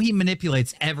how he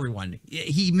manipulates everyone.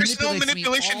 There's no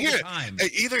manipulation here.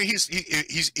 Either he's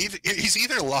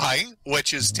either lying,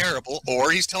 which is terrible,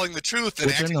 or he's telling the truth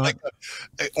and acting like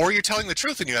or you're telling the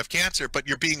truth and you have cancer, but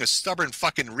you're being a stubborn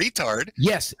fucking retard.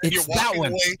 Yes, it's that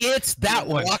one. It's that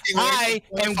one. I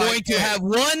am going to have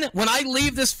one when I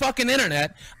leave this fucking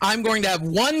internet. I'm going to have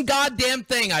one goddamn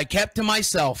thing I kept to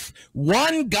myself.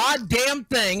 One goddamn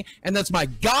thing, and that's my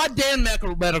goddamn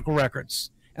medical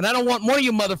records. And I don't want one of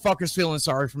you motherfuckers feeling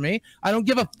sorry for me. I don't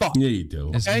give a fuck. Yeah, you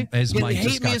do. Okay? As You Mike just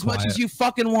hate me got as much quiet. as you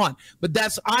fucking want. But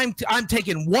I'm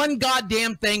taking one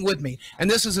goddamn thing with me. And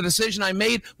this is a decision I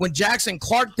made when Jackson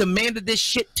Clark demanded this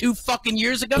shit 2 fucking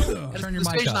years ago. And it's a Turn your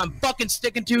mic decision up. I'm fucking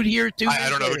sticking to here too. I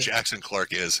don't know who Jackson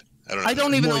Clark is. I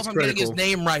don't even know Moist if I'm getting his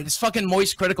Critical. name right. It's fucking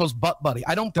Moist Critical's butt buddy.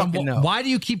 I don't fucking know. Why do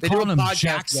you keep They do calling a him podcast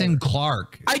Jackson together.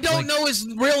 Clark? I don't know his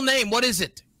real name. What is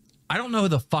it? I don't know who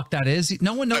the fuck that is.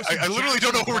 No one knows. I literally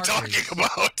don't know who we're talking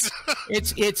about.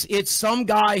 It's some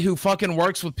guy who fucking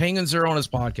works with Ping and Zero on his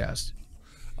podcast.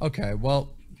 Okay,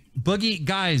 well, Boogie,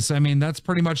 guys, I mean, that's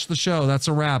pretty much the show. That's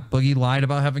a wrap. Boogie lied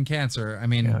about having cancer. I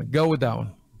mean, Yeah, go with that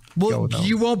one. well,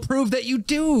 you won't prove that you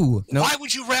do. Nope. Why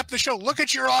would you wrap the show? Look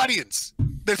at your audience.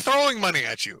 They're throwing money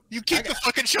at you. You keep the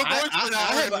fucking show going for an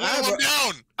hour and whittle them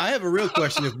down. I have a real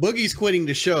question. If Boogie's quitting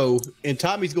the show and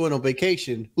Tommy's going on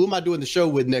vacation, who am I doing the show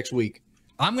with next week?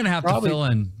 I'm gonna have Probably- to fill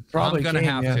in. probably I'm gonna Kane,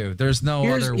 have yeah. to. There's no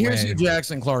Here's other who way.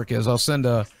 Jackson Clark is. I'll send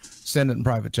it in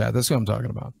private chat. That's what I'm talking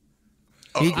about.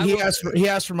 He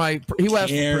asked for my.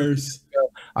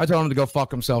 I told him to go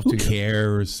fuck himself Who too.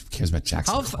 cares? Who cares about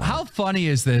Jackson? How funny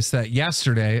is this that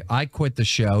yesterday I quit the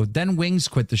show, then Wings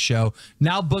quit the show,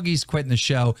 now Boogie's quitting the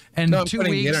show, and No, I'm 2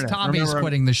 quitting the weeks internet. Tommy's Remember,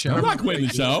 quitting the show. I'm not quitting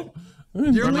the show.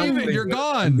 You're I'm not leaving. quitting. You're I'm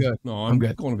gone. good. No, I'm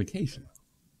good. going on vacation.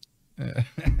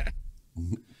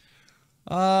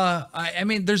 I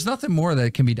mean, there's nothing more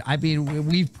that can be. I mean,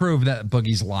 we've proved that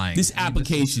Boogie's lying. This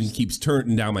application keeps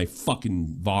turning down my fucking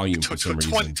volume for some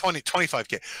reason.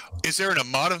 25K. Is there an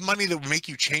amount of money that would make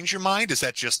you change your mind? Is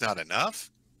that just not enough?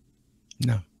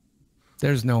 No,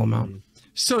 there's no amount.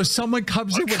 So someone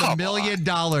comes in with $1 million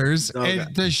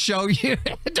and to show you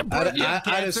to prove you have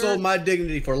I'd have cancer? sold my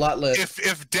dignity for a lot less.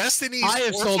 If Destiny's I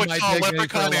have sold my 4-foot-tall dignity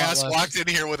for a leprechaun lot ass less. walked in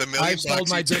here with $1 million, I've sold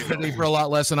my you'd take dignity it. for a lot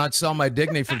less, and I'd sell my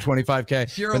dignity for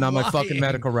 25K, You're but not my lying. fucking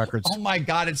medical records. Oh my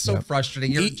God, it's so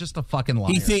frustrating. You're just a fucking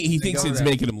liar. He thinks it's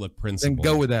making him look Then principled.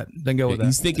 go with that. Then go with that.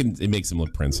 He's thinking it makes him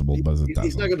look principled, but it He's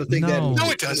doesn't. not going to think that. No. No,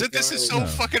 it doesn't. This is so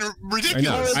fucking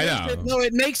ridiculous. I know. No,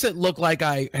 it makes it look like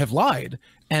I have lied,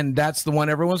 and that's the one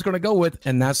everyone's going to go with,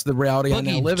 and that's the reality I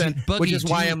now Boogie, live in, which is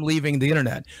why I'm leaving the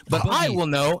internet. But I will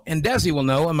know, and Desi will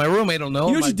know, and my roommate will know,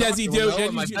 You know and my what Desi doctor will do? know,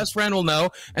 and my You- best friend will know,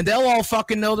 and they'll all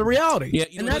fucking know the reality. Yeah,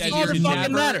 you and know that's what all Desi that is?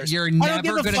 fucking matters. You're I don't never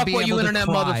give a gonna fuck be what you able to internet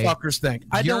cry. motherfuckers think.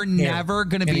 I You're don't care never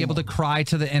going to be able to anymore. cry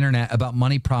to the internet about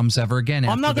money problems ever again.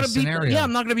 I'm not going going to be. Yeah,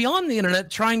 I'm not going to be on the internet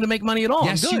trying to make money at all.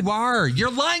 Yes, I'm good. you are.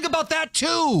 You're lying about that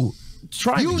too.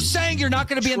 Try You me. saying you're not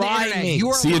going to be on the Try internet. me. You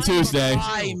are See you lying Tuesday. about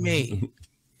Try that, too. me.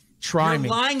 Try You're me.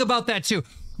 lying about that too.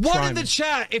 One Try in the me.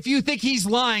 chat if you think he's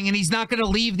lying and he's not going to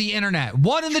leave the internet.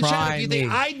 One in the chat Try if you think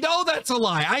me. I know that's a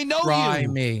lie. I know Try you.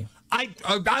 me. I'm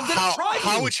going to try you.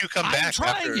 How would you come I'm back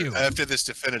trying you. after this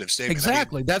definitive statement?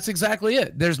 Exactly. That's exactly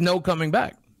it. There's no coming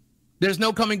back. There's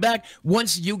no coming back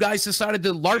once you guys decided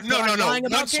to LARP No, no, no. lying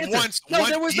about Once- cancer. once- no,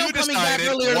 once there was no you coming back decided-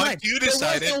 earlier once tonight. you There was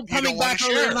decided no you coming don't wanna back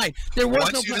earlier share. tonight. There was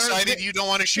Once no you decided you don't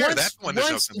want to share, that's when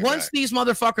there's no coming once back. these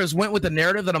motherfuckers went with the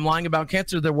narrative that I'm lying about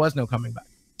cancer, there was no coming back.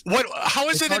 What? How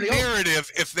is It's it a already over.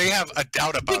 narrative if they have a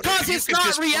doubt about it? Because You it's can not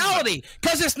disprove it. reality.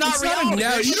 Because it's not It's not a reality.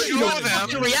 narrative. You Show don't them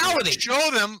fucking reality.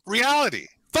 Show them reality.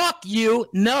 Fuck you.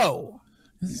 No.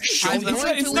 Show I'm them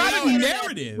going It's to not a leave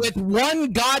narrative. with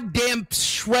one goddamn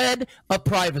shred of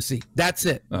privacy. That's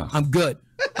it. Oh. I'm good.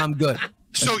 I'm good.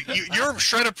 So your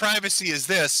shred of privacy is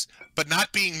this, but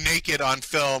not being naked on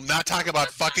film, not talking about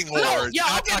fucking whores, Yeah,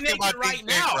 I'll not get talking naked about right being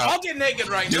now. bankrupt. I'll get naked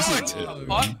right Do now.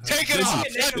 it. Take it This off.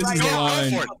 is- Let's this go. is a line.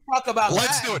 Go for it. Fuck about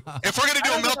Let's that. do it. If we're gonna do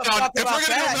I a don't give a meltdown, fuck if we're about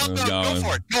gonna do a that. meltdown, go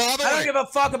for it. Go all the I way. don't give a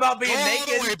fuck about being Go all naked.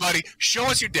 the way, buddy. Show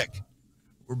us your dick.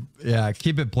 Yeah,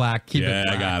 keep it black. Keep it Yeah,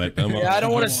 black. I got it. Yeah, I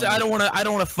don't want to. I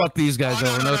don't want to fuck these guys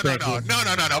over. No, thank you. No.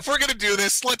 If we're gonna do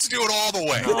this, let's do it all the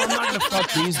way. No, I'm not gonna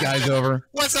fuck these guys over.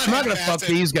 Let's not I'm not gonna half-ass fuck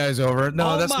it. these guys over.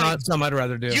 No, Oh that's my- not something I'd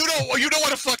rather do. You don't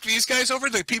want to fuck these guys over?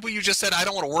 The people you just said I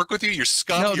don't want to work with you. You're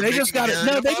scum. No, You're they just making got a it. No,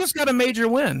 narrative they up? just got a major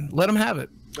win. Let them have it.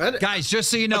 Guys,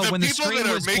 just so you know, But when the people screen that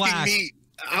are was making black, me-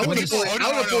 I want to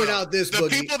point out this, the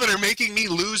Boogie. people that are making me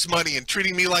lose money and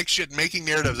treating me like shit, making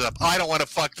narratives up. I don't want to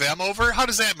fuck them over. How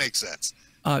does that make sense?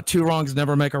 Two wrongs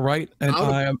never make a right, and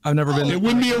I've never been. It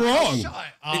wouldn't be a wrong.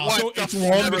 What So the it's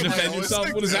wrong to fuck? defend I yourself.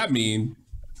 was What does that mean?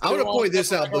 I want to point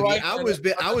this out, Boogie.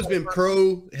 I was been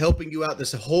pro helping you out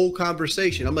this whole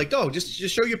conversation. I'm like, dog, just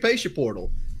show your patient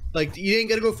portal. Like you ain't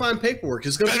gonna go find paperwork.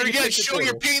 Just go Better to your yet, patient show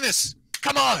your portal. penis.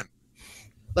 Come on.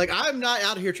 Like I'm not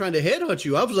out here trying to headhunt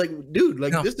you. I was like, dude,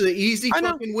 like No. this is an easy I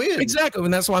know fucking win. exactly,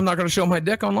 and that's why I'm not going to show my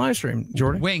dick on live stream,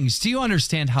 Jordan. Wings, do you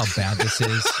understand how bad this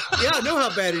is? Yeah, I know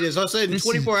how bad it is. I said in This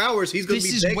 24 hours he's going to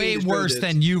This be. is begging way to show worse this.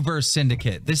 than you versus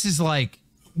Syndicate. This is like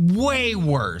way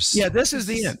worse. Yeah, this is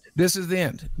the end. This is the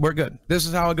end. We're good. This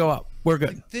is how it go up. We're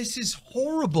good. Like, this is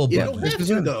horrible. You But don't have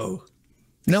to though.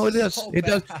 No, it is. so It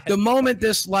does. bad. The moment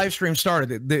this live stream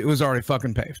started, it was already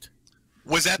fucking paved.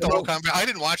 Was that the whole conversation? I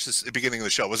didn't watch this at the beginning of the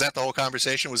show. Was that the whole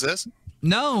conversation? Was this?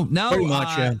 No. Pretty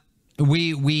much, yeah.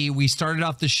 We started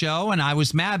off the show, and I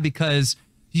was mad because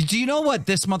do you know what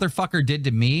this motherfucker did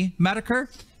to me, Metokur?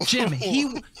 Jim,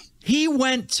 he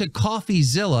went to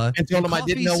CoffeeZilla And told him I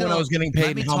didn't know when I was getting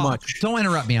paid and how much. Don't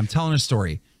interrupt me. I'm telling a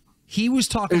story. He was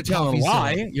talking You're to telling a CoffeeZilla.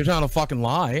 lie. You're telling a fucking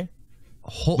lie.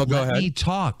 But go Let ahead. me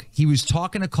talk. He was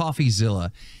talking to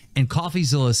CoffeeZilla, and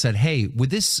CoffeeZilla said, "Hey, with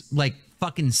this like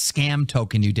fucking scam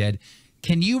token you did,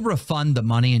 can you refund the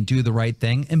money and do the right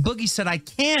thing?" And Boogie said, "I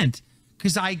can't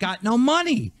because I got no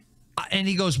money." And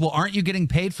he goes, "Well, aren't you getting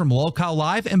paid from lolCow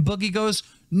Live?" And Boogie goes,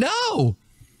 "No,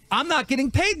 I'm not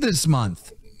getting paid this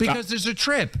month because there's a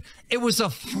trip." It was a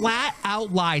flat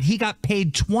out lie. He got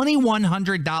paid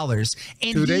 $2,100,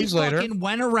 and 2 days he later, fucking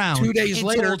went around 2 days and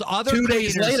later, told other 2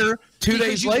 days creators- later, 2 because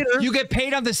days you- later. you get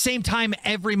paid on the same time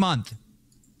every month.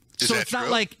 Is So that it's not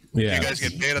true? like Yeah. You guys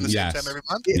get paid on the same time every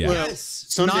month? Yeah. Well, yes.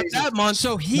 some Not days- that month.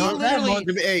 So he Not that literally, month,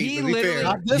 to be- hey, he to be fair. literally,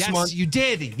 Not this yes, month. you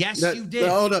did. Yes, you did.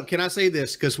 Hold up. Can I say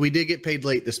this? Because we did get paid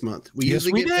late this month. We Yes,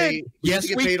 usually we get did. paid. Yes,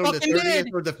 usually we get paid on the fucking 30th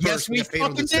did. or the 1st. Yes, we get paid on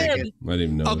the fucking 2nd. did. I didn't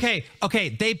even know.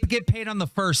 Okay. They get paid on the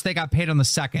 1st. They got paid on the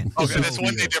 2nd. Okay, So- that's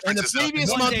one day And difference. the Is nothing. previous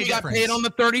One month, day we got difference. paid on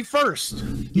the 31st.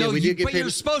 No, Yeah, we did get but paid. you're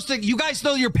supposed to. You guys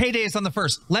know your payday is on the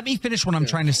 1st. Let me finish what I'm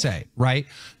trying to say, right?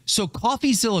 So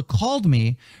CoffeeZilla called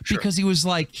me because he was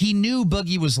like, he knew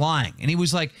Boogie was lying, and he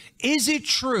was like, "Is it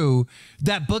true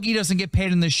that Boogie doesn't get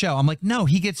paid in this show?" I'm like, "No,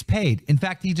 he gets paid. In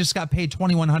fact, he just got paid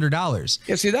 $2,100."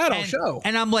 Yeah, see, that all And- show.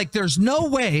 And I'm like, "There's no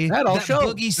way That all show.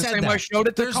 Boogie The said same that. way I showed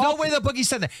it to There's no Coffee. way that Boogie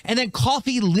said that." And then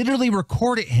Coffee literally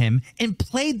recorded him and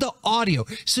played the audio.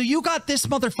 So you got this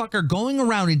motherfucker going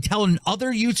around and telling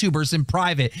other YouTubers in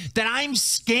private that I'm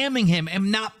scamming him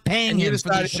and not paying him for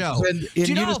the show. Do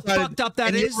you know how fucked up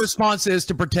that is? Your response is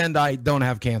to pretend I don't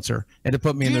have cancer and to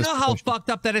put me Do in you this know how position. fucked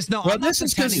up that is? No, Well, I'm not this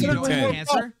is pretending you considered don't have more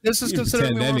cancer. This is You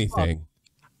considered pretend anything.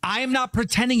 I am not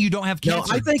pretending you don't have No,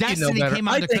 cancer. I think Destiny you know better. came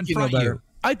out I to think you know confront better.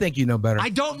 I think you know better. I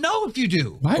don't know if you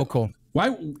do. Why? Oh, cool.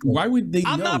 Why would they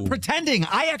I'm know? not pretending.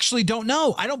 I actually don't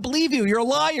know. I don't believe you. You're a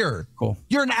liar. Cool.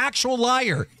 You're an actual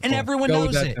liar, and everyone Go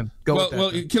with knows that it. then. Go with that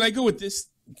Well, then. can I go with this?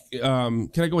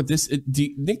 Can I go with this?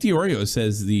 Nick DiOrio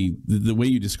says the way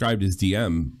you described his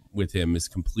DM with him is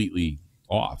completely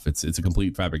off. It's a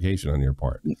complete fabrication on your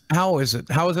part. How is it?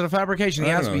 How is it a fabrication? He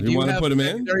I don't asked know. me, You do you wanna have put him in?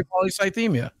 secondary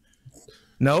polycythemia?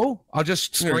 No, I'll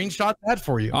just Here. screenshot that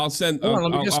for you. I'll send. Hold on,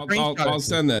 let me I'll, just I'll, screenshot I'll it.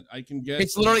 send that. I can get.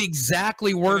 It's literally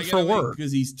exactly word for word.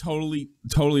 because he's totally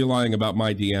lying about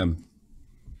my DM.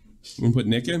 You can put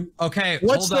Nick in. Okay,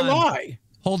 What's hold the on. lie?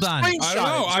 Hold on. Screenshot I don't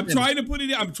know. it. I'm trying to put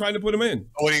it. I'm trying to put him in.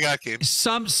 What do you got, Keith?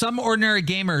 Some ordinary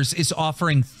gamers is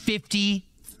offering $50,000.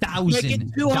 Make it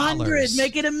 200.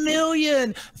 Make it 1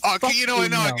 million. Oh, Fuck you know, you,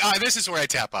 no. this is where I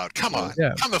tap out. Come on,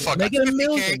 Yeah. come the fuck Make on. it 1 50K.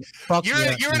 million. Fuck You're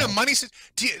yeah, you're in no. a money.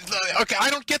 Okay, I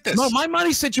don't get this. No, my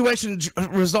money situation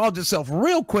resolved itself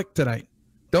real quick tonight.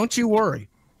 Don't you worry.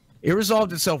 It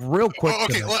resolved itself real quick.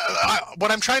 Okay, tonight. well, what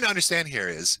I'm trying to understand here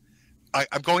is,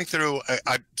 I'm going through.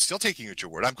 I'm still taking you at your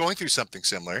word. I'm going through something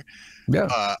similar. Yeah.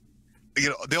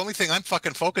 The only thing I'm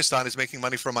fucking focused on is making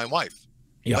money for my wife.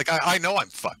 Yeah. Like I know I'm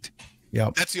fucked.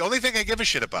 Yep. That's the only thing I give a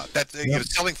shit about. That you Yep. know,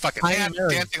 selling fucking I am hats,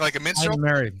 married. dancing like a I minstrel. am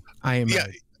married. I am Yeah,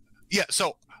 married. yeah.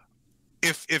 So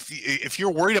if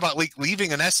you're worried about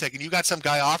leaving an SEC and you got some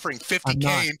guy offering 50K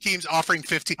not. and Keem's offering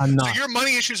 50, I'm so not. your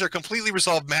money issues are completely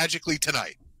resolved magically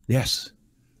tonight. Yes.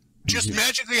 Just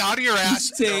magically out of your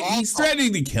ass. They're all He's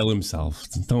threatening to kill himself.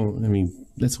 Don't. I mean,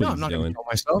 that's what No, I'm he's not going doing. to kill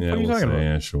myself. Yeah, what are you we'll talking say, about?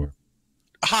 yeah, sure.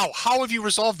 How have you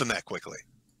resolved them that quickly?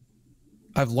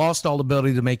 I've lost all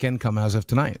ability to make income as of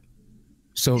tonight.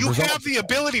 So You resolved have the itself.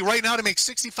 ability right now to make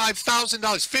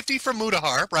 $65,000, 50 from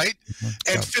Mutahar, right,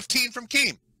 and Yep. 15 from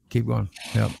Keem. Keep going.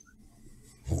 Yep.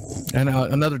 And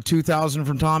another 2,000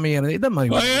 from Tommy, and the money.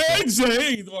 I ain't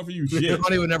saying to offer you The shit.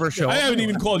 money would never show. I up. haven't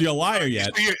even called you a liar yet.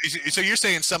 So you're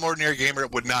saying some ordinary gamer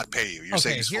would not pay you? You're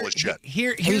saying he's full of shit.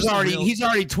 Here's He's the already. real- He's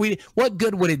already tweeted. What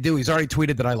good would it do? He's already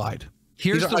tweeted that I lied.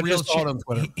 Here's He's- the I real just saw it on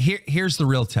Twitter. here's the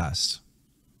real test.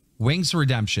 Wings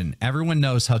Redemption. Everyone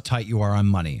knows how tight you are on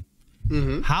money.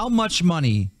 How much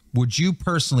money would you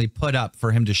personally put up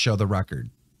for him to show the record?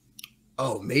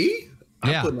 Oh, me?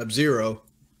 I'm Yeah. putting up 0.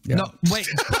 Yeah. No, wait.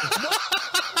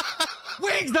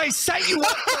 Wings, Wings, I set you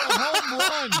up for a home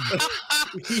run.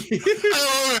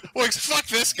 Wings, fuck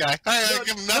this guy. I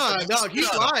give him nothing. No,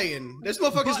 he's lying. This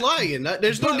motherfucker's lying.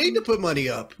 There's no need to put money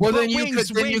up. Well, then Wings,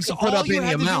 you could put up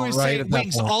any amount, right?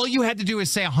 Wings, all you had to do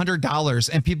is say $100,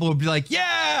 and people would be like,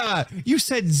 "Yeah, you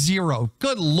said zero."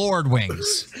 Good Lord,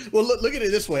 Wings. Well, look at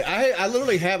it this way. I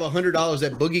literally have $100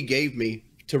 that Boogie gave me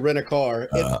to rent a car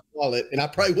in my wallet, and I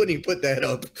probably wouldn't even put that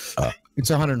up. It's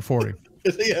 140.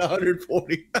 Yeah,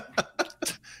 140.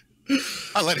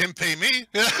 I let him pay me,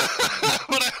 but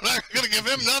I'm not gonna give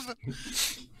him nothing.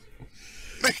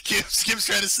 Skip's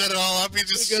trying to set it all up. He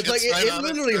just Because, it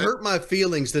literally hurt my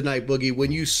feelings tonight, Boogie,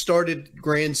 when you started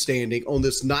grandstanding on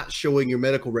this not showing your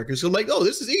medical records. I'm like, oh,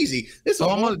 this is easy.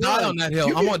 I'm gonna die on that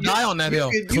hill. I'm gonna die on that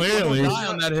hill. Clearly, die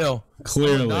on that hill.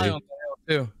 Clearly, die on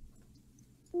that hill too.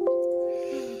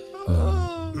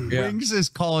 Wings is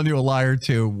calling you a liar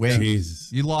too. Wings,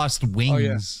 Jesus. you lost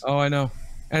Wings. Oh, I know.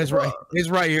 And it's right. He's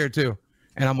right here too.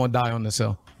 And I'm gonna die on this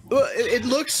hill. Well, it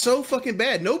looks so fucking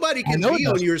bad. Nobody can be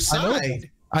on your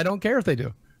side. I don't care if they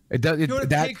do. It does.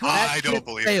 I don't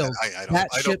believe it.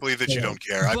 I don't believe that you don't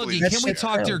care. I believe. Boogie, can we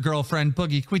talk to your girlfriend?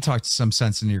 Boogie, can we talk to some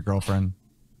sense into your girlfriend?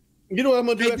 You know what I'm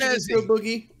gonna do after this show,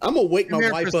 Boogie? I'm gonna wake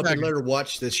my wife up and let her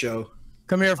watch this show.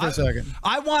 Come here for a second.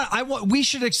 I want. We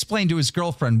should explain to his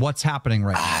girlfriend what's happening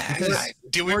right now.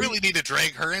 Do we really need to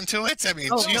drag her into it? I mean,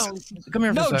 Jesus. No, come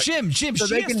here. For a second. Jim. So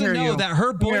she has to know that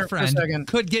her boyfriend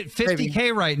could get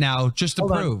 $50K right now just to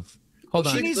prove. Hold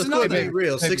on. She needs to know that.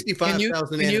 Real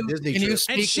 65,000 at Disney trip.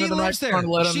 And she lives there.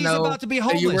 She's about to be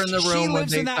homeless. She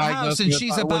lives in that house, and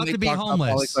she's about to be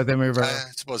homeless. I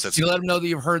suppose that's. You let them know that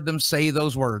you've heard them say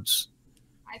those words.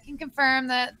 I can confirm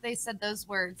that they said those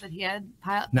words, that he had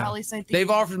polycythemia. They've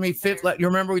offered me you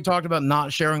remember we talked about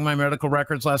not sharing my medical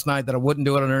records last night, that I wouldn't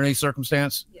do it under any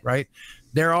circumstance, right?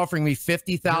 They're offering me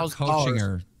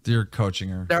 $50,000. You're coaching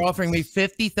her. They're offering me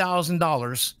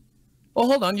 $50,000. Well,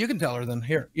 hold on. You can tell her then.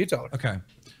 Here, you tell her. Okay.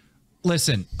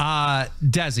 Listen,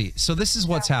 Desi, so this is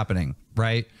what's happening,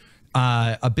 right?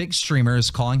 A big streamer is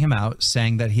calling him out,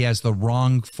 saying that he has the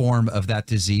wrong form of that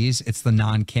disease. It's the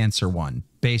non-cancer one,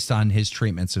 based on his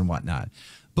treatments and whatnot.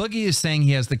 Boogie is saying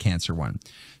he has the cancer one.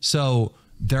 So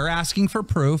they're asking for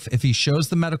proof. If he shows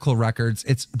the medical records,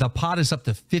 the pot is up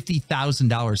to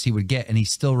 $50,000 he would get, and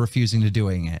he's still refusing to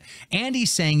doing it. And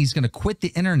he's saying he's going to quit the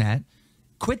internet,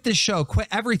 quit the show, quit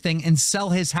everything, and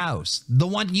sell his house, the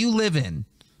one you live in.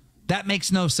 That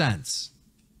makes no sense.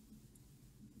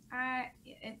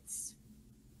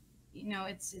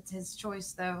 It's his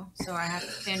choice though, so I have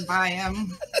to stand by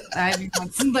him.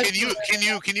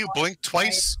 Can you blink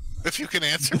twice if you can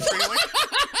answer freely?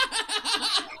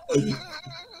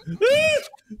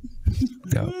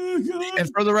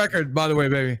 And for the record, by the way,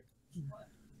 baby,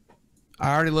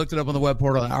 I already looked it up on the web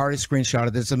portal. I already screenshotted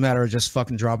it. It's a matter of just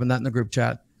fucking dropping that in the group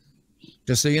chat,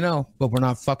 just so you know. But we're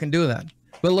not fucking doing that.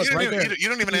 But look, right there. You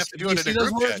don't even have to do it in a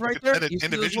group chat. Right there.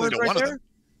 Individually to one of them.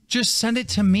 Just send it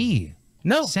to me.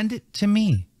 No. Send it to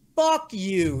me. Fuck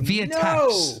you. Via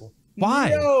text. Why?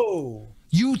 No.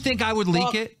 You think I would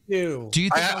leak it? You. Do you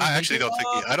think I actually don't think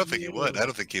I don't think he would. I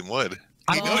don't think he would.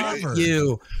 I would never.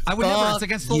 I would never. It's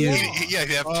against the law. Yeah,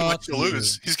 he'd have too much to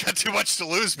lose. He's got too much to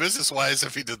lose business-wise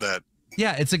if he did that.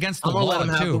 Yeah, it's against the law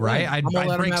too, right? I'd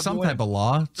break some type of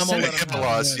law. HIPAA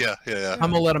laws. Yeah. I'm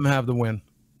gonna let him have the win.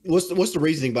 What's the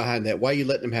reasoning behind that? Why are you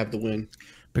letting him have the win?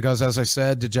 Because as I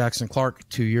said to Jackson Clark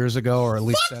 2 years ago, or at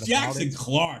least said Jackson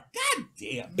Clark. God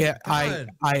damn. Yeah, I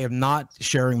am not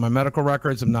sharing my medical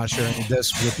records. I'm not sharing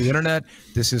this with the internet.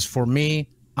 This is for me.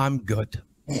 I'm good.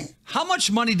 How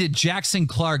much money did Jackson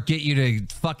Clark get you to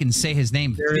fucking say his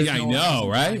name? I know,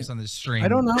 right? On the stream. I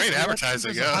don't know. Great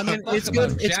advertising. Yeah. I mean, it's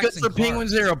good. It's good for Penguin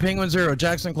Zero. Penguin Zero.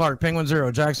 Jackson Clark. Penguin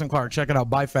Zero. Jackson Clark. Check it out.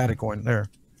 Buy Fatty Coin there.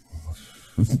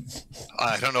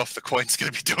 I don't know if the coin's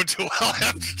going to be doing too well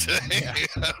after today.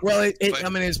 Yeah. Well, I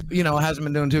mean, it's it hasn't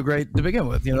been doing too great to begin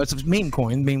with. It's a meme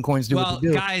coin. Meme coins do what they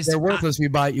do. Guys, they're worthless. If you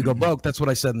buy it, you go broke. That's what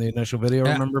I said in the initial video.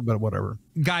 Remember, but whatever.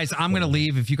 Guys, I'm going to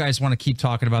leave. If you guys want to keep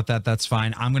talking about that, that's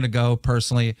fine. I'm going to go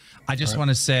personally. I just want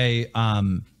to say,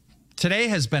 today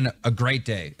has been a great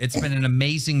day. It's been an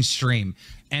amazing stream,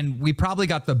 and we probably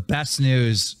got the best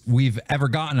news we've ever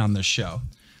gotten on this show.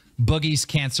 Boogie's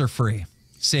cancer free.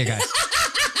 See you guys.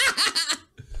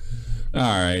 All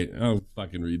right, I'll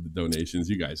fucking read the donations.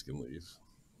 You guys can leave.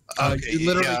 Okay, you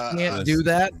literally can't do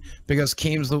that because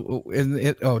Keem's oh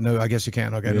no, I guess you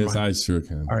can. Okay, yes, I sure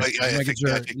can. All right, I think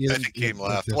Keem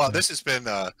left. Well, this has been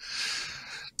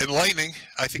enlightening.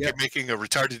 I think you're making a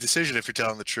retarded decision if you're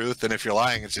telling the truth, and if you're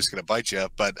lying, it's just going to bite you.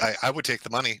 But I would take the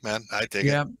money, man. I'd take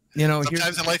it. You know,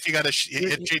 sometimes in life you got to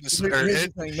hit shit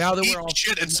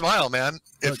and smile, man.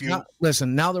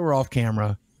 Listen, now that we're off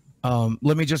camera,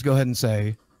 let me just go ahead and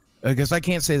say, because I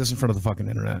can't say this in front of the fucking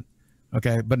internet,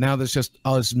 okay? But now there's just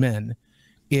us men.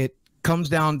 It comes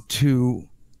down to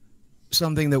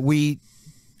something that we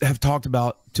have talked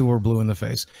about till we're blue in the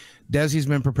face. Desi's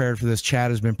been prepared for this. Chad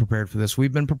has been prepared for this.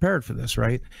 We've been prepared for this,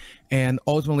 right? And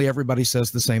ultimately, everybody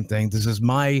says the same thing. This is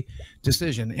my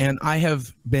decision. And I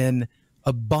have been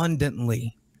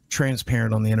abundantly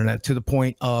transparent on the internet to the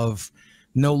point of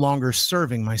no longer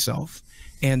serving myself.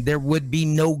 And there would be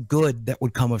no good that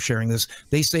would come of sharing this.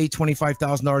 They say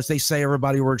 $25,000. They say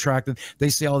everybody were attracted. They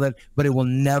say all that, but it will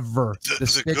never. The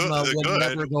stigma will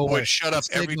never go away. Shut up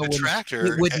every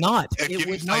detractor. It would not. It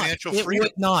would not. It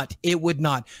would not. It would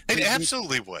not. It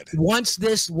absolutely would. Once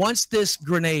this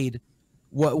grenade,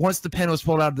 once the pin was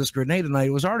pulled out of this grenade tonight, it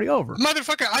was already over.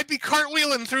 Motherfucker, I'd be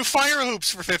cartwheeling through fire hoops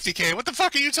for $50K. What the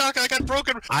fuck are you talking? I got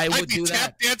broken. I'd be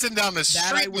tap dancing down the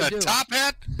street with a top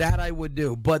hat. That I would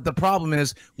do. But the problem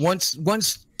is, once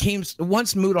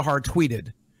Mutahar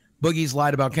tweeted, Boogie's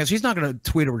lied about cancer. He's not going to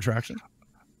tweet a retraction.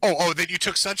 Oh, then you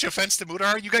took such offense to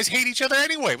Mutahar? You guys hate each other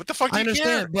anyway. What the fuck do you care? I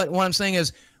understand, but what I'm saying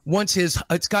is, once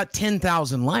it's got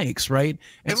 10,000 likes, right?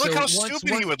 And look how stupid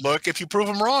he would look if you prove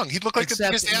him wrong. He'd look like the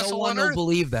biggest asshole on earth. No one will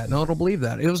believe that. No one will believe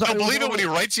that. I'll believe it when he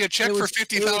writes you a check for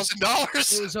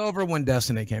 $50,000. It was over when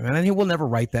Destiny came in, and he will never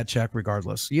write that check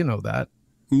regardless. You know that.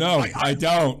 No, I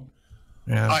don't.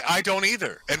 Yeah. I don't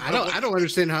either. And I don't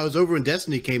understand how it was over when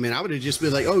Destiny came in. I would have just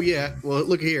been like, oh yeah, well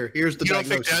look here. Here's the. You don't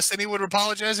think Destiny would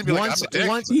apologize and be like, I'm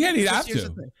a dick? He'd have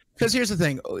to. Because here's the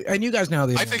thing, and you guys know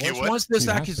the. I think he would. Once this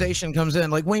accusation comes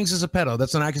in, like Wings is a pedo,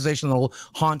 that's an accusation that will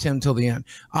haunt him till the end.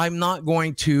 I'm not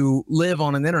going to live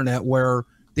on an internet where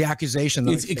the accusation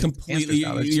it's completely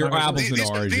your apples and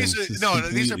oranges.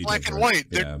 These are black and white.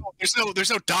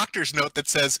 There's no doctor's note that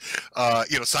says,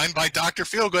 signed by Dr.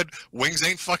 Feelgood. Wings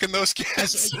ain't fucking those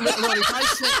kids.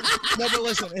 But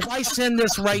listen, if I send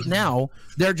this right now,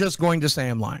 they're just going to say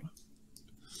I'm lying.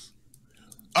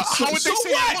 How would they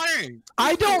say I'm lying?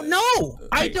 I don't know.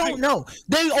 I don't know.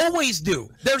 They always do.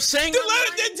 They're saying. Then let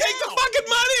them take the fucking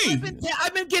money.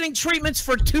 I've been getting treatments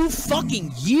for 2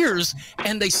 fucking years,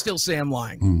 and they still say I'm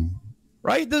lying.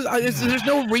 Right? There's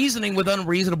no reasoning with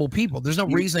unreasonable people. There's no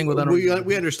reasoning with unreasonable.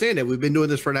 We understand that. We've been doing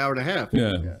this for an hour and a half.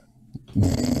 Yeah.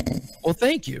 Well,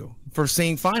 thank you for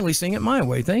finally seeing it my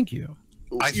way. Thank you.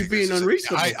 You're being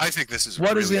unreasonable. I think this is.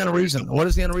 What is the unreason? What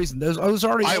is the unreason?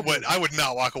 I would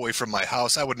not walk away from my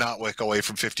house. I would not walk away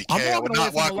from $50K. I would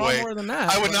not walk away.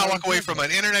 I would not walk away from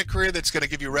an internet career that's going to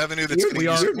give you revenue. That's going to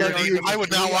use your money. I would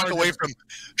not walk away from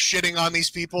shitting on these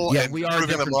people and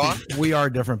proving them wrong. We are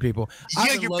different people.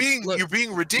 Yeah, you're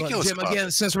being ridiculous. Jim,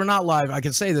 again, since we're not live, I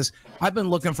can say this. I've been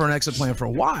looking for an exit plan for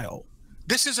a while.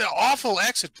 This is an awful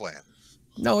exit plan.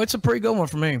 No, it's a pretty good one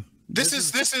for me. This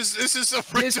is the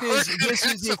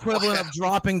equivalent of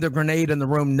dropping the grenade in the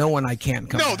room knowing I can't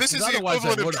come. No, this is the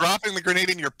equivalent of dropping the grenade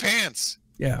in your pants.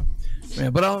 Yeah.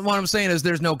 But what I'm saying is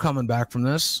there's no coming back from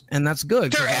this, and that's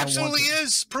good. There absolutely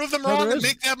is. Prove them wrong and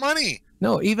make that money.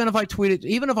 No, even if I tweeted,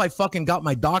 even if I fucking got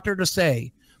my doctor to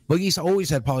say Boogie's always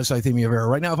had polycythemia vera.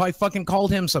 Right now, if I fucking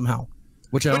called him somehow,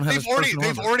 which I don't have.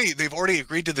 They've already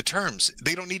agreed to the terms.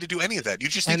 They don't need to do any of that. You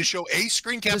just need to show a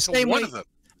screen cap to one of them.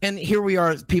 And here we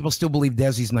are, people still believe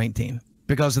Desi's 19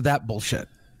 because of that bullshit.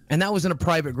 And that was in a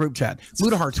private group chat.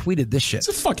 Mutahar tweeted this shit. It's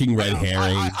a fucking red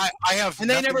herring. I have and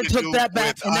they never took that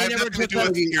back. And they never took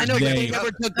that back. I know they never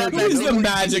took that back. Who's the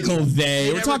magical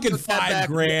they? We're talking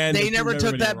 $5,000. They never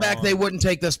took that back. They wouldn't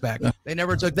take this back. They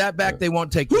never took that back. They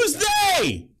won't take this back. Who's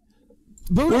they?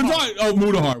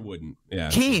 Mutahar wouldn't. Yeah.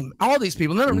 Keem, all these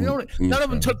people, none of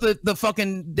them took the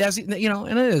fucking Desi,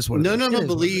 and it is what it is. None of them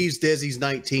believes Desi's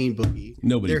 19, Boogie.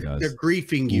 Nobody does. They're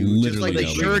griefing you, literally, just like they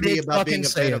sure did fucking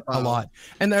say it a lot.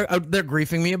 And they're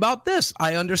griefing me about this.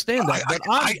 I understand that, but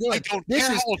I don't. This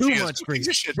is too much grief.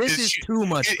 This is too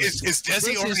much. Is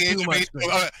Desi over the age of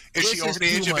 18? Is she over the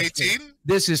age of 18?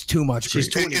 This is too much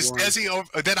grief. Is Desi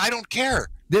over? Then I don't care.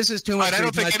 This is too much. I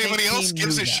don't think anybody else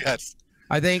gives a shit.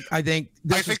 I think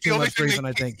this is too much grief, and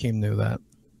I think Keem knew that.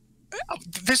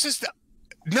 This is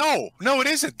no, it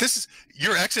isn't. This is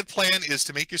your exit plan is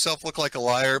to make yourself look like a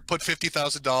liar, put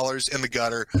 $50,000 in the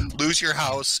gutter, lose your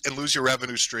house, and lose your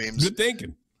revenue streams. Good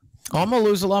thinking. Oh, I'm gonna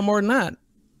lose a lot more than that.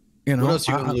 What else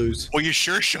you gonna lose? Well, you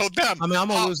sure showed them. I mean, I'm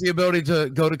gonna lose the ability to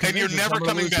go to and you're never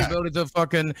coming back. The ability to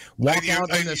fucking walk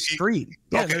out in the street.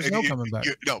 Yeah, there's no coming back.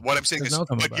 No, what I'm saying is,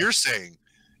 but you're saying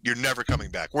you're never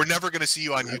coming back. We're never going to see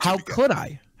you on YouTube. How could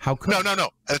I? How could? No.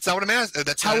 That's not what I'm asking.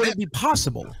 That's how would it be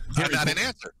possible? That's not an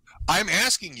answer. I'm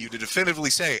asking you to definitively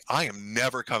say, I am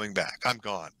never coming back. I'm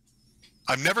gone.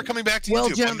 I'm never coming back to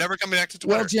YouTube. Jim, I'm never coming back to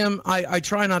Twitter. Well, Jim, I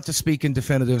try not to speak in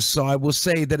definitives, so I will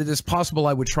say that it is possible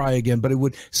I would try again, but it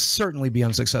would certainly be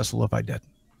unsuccessful if I did.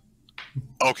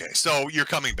 Okay, so you're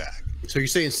coming back. So you're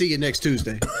saying see you next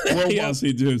Tuesday? Well, yeah,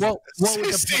 see Tuesday. What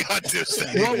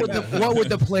would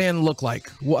the plan look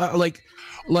like?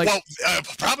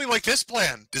 Probably like this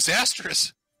plan,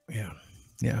 disastrous.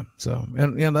 Yeah. So,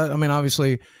 and that, I mean,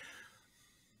 obviously,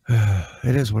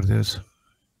 it is what it is.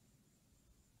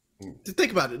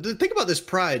 Think about it. Think about this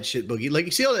pride shit, Boogie. Like,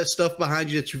 you see all that stuff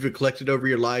behind you that you've collected over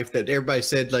your life that everybody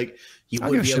said, like, you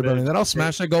wouldn't be able to. That. I'll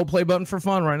smash that gold play button for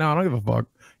fun right now. I don't give a fuck.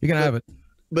 You can have it.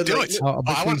 But do it.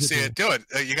 I want to see it. Do it.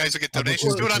 You guys will get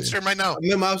donations. Do it on stream right now.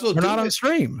 We're not on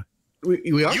stream.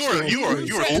 We are. You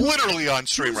are literally on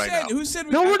stream right now. Who said?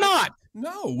 No, we're not.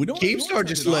 No, we don't. Keemstar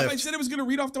just left. I said it was going to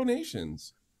read off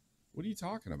donations. What are you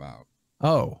talking about?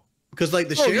 Oh. Because like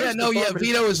the sheriff's department.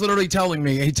 Vito is literally telling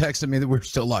me, he texted me that we're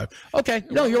still live. Okay,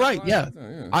 no, you're right. Yeah,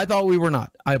 I thought we were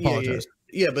not. I apologize.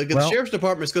 Yeah, but the sheriff's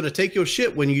department is going to take your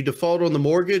shit when you default on the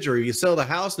mortgage or you sell the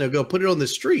house, and they'll go put it on the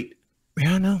street.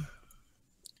 Yeah, I know.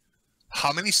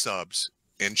 How many subs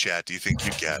in chat do you think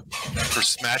you get for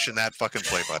smashing that fucking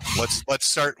play button? Let's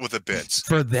start with the bits.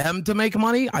 For them to make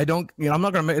money, I don't. I'm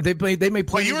not gonna. They may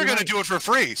play. Well, you were gonna do it for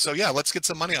free, so yeah, let's get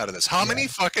some money out of this. How many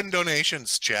fucking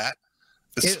donations, chat?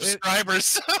 The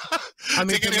subscribers. I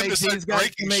mean, to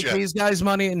make these guys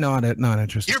money, not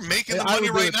interested. You're making the money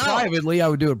right now. Privately, I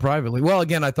would do it privately. Well,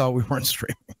 again, I thought we weren't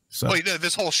streaming. So. Well,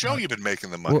 this whole show you've been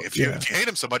making the money. Well, if you hate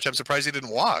him so much, I'm surprised he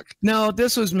didn't walk. No,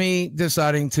 this was me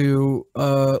deciding to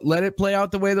let it play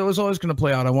out the way that it was always going to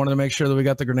play out. I wanted to make sure that we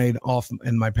got the grenade off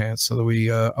in my pants so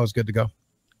that I was good to go.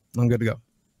 I'm good to go.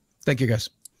 Thank you, guys.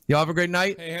 Y'all have a great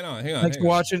night. Hey, hang on. Thanks for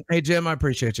watching. Hey, Jim, I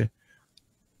appreciate you.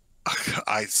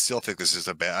 I still think this is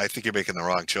I think you're making the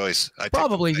wrong choice.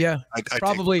 Probably.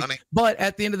 But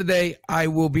at the end of the day, I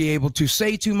will be able to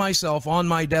say to myself on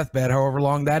my deathbed, however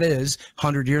long that is,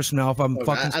 100 years from now, if I'm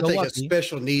fucking still lucky. I think a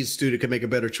special needs student can make a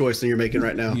better choice than you're making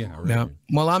right now. Yeah. Right. Yeah.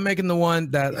 Well, I'm making the one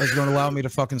that is going to allow me to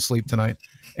fucking sleep tonight.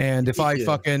 And if I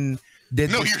fucking did,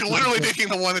 no, you're literally making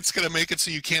the one that's going to make it so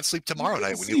you can't sleep tomorrow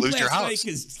night when you lose your house.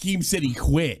 Because Keem said he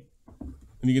quit, and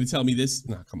you're going to tell me this?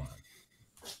 No, come on.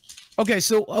 Okay,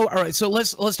 so all right, so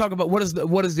let's talk about what is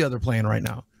the other plan right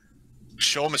now?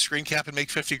 Show them a screen cap and make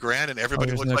 50 grand, and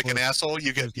everybody looks like an asshole.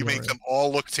 You make them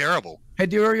all look terrible. Hey,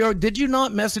 did you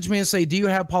not message me and say, do you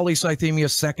have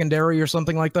polycythemia secondary or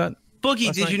something like that?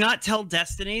 Boogie, did you not tell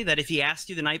Destiny that if he asked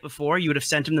you the night before, you would have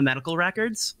sent him the medical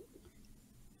records?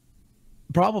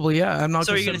 Probably, yeah. I'm not.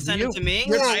 So are you gonna send it to me?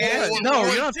 No,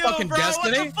 you're not fucking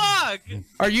Destiny. What the fuck?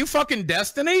 Are you fucking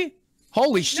Destiny?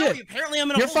 Holy shit! No, apparently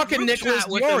I'm in a You're fucking Nicholas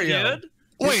Diorio.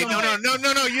 Wait,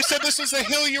 no! You said this was a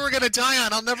hill you were going to die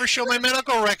on. I'll never show my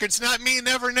medical records. Not me.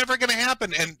 Never going to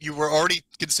happen. And you were already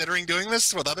considering doing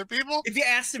this with other people? If you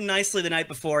asked him nicely the night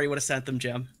before, he would have sent them,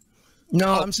 Jim.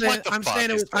 No, I'm saying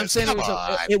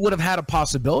it would have had a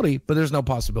possibility, but there's no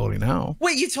possibility now.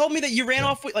 Wait, you told me that you ran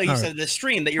off with, like you said in the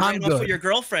stream, that you ran off with your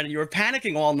girlfriend and you were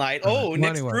panicking all night. Oh,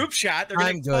 Nick's group chat, they're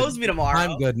going to expose me tomorrow.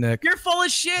 I'm good, Nick. You're full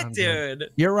of shit, dude.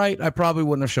 You're right. I probably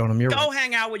wouldn't have shown him. Go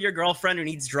hang out with your girlfriend who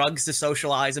needs drugs to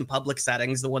socialize in public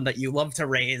settings, the one that you love to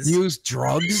raise. Use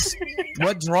drugs?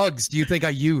 What drugs do you think I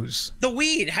use? The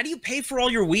weed. How do you pay for all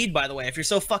your weed, by the way, if you're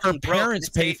so fucking broke? Her parents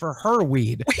pay for her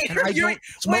weed.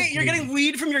 Wait, you're getting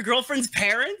weed from your girlfriend's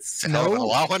parents? No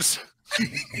allowance.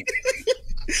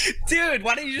 Dude,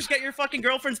 why don't you just get your fucking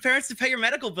girlfriend's parents to pay your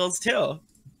medical bills too?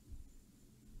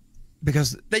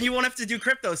 Because then you won't have to do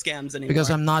crypto scams anymore.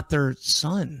 Because I'm not their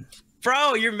son.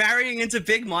 Bro, you're marrying into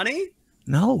big money?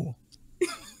 No.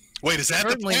 Wait, is that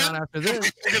certainly the plan? Not after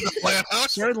this? The plan, huh?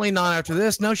 Certainly not after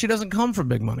this. No, she doesn't come from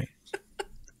big money.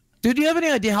 Dude, do you have any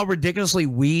idea how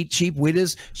ridiculously cheap weed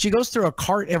is? She goes through a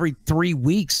cart every 3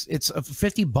 weeks. It's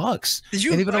 $50. Did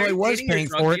you? And even though I was paying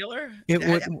for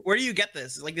it, where do you get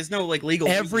this? Like, there's no like legal.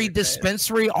 Every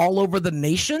dispensary all over the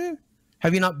nation.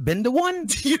 Have you not been to one?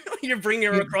 You're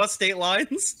bringing her across state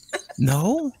lines.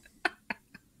 No.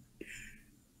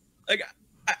 Like,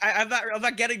 I'm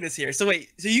not getting this here. So wait,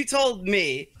 so you told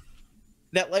me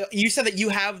that, like, you said that you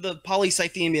have the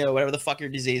polycythemia or whatever the fuck your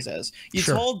disease is. You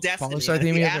told Destiny.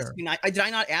 Polycythemia. Did I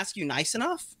not ask you nice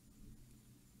enough?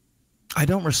 I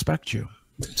don't respect you.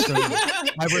 So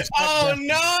oh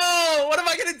no! What am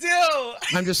I gonna do?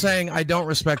 I'm just saying I don't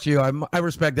respect you. I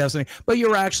respect Destiny, but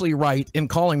you're actually right in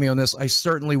calling me on this. I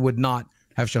certainly would not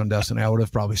have shown Destiny. I would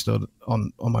have probably stood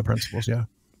on my principles. Yeah.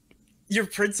 Your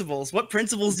principles? What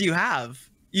principles do you have?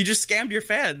 You just scammed your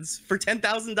fans for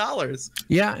 $10,000.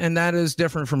 Yeah, and that is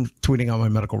different from tweeting out my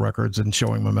medical records and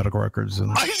showing my medical records.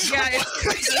 And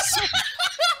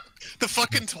the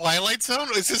fucking Twilight Zone.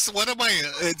 Is this? What am I?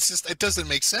 It's just. It doesn't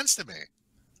make sense to me.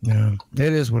 Yeah,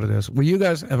 it is what it is. Well, you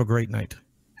guys have a great night.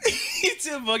 You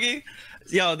too, Boogie.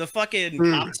 Yo, the fucking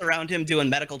cops around him doing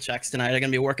medical checks tonight are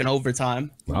gonna be working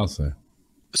overtime. I'll say.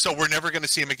 So we're never gonna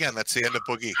see him again. That's the end of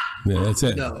Boogie. Yeah, that's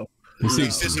it. No.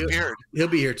 He's disappeared. He'll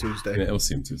be here Tuesday. Yeah, we'll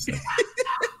see him Tuesday.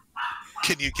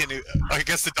 Can you? I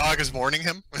guess the dog is mourning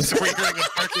him. So we're hearing him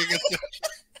barking.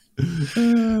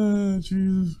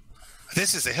 Jesus.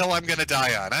 This is a hill I'm going to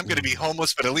die on. I'm going to be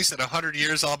homeless, but at least in 100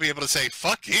 years, I'll be able to say,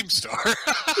 fuck Keemstar.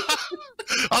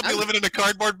 I'll be living in a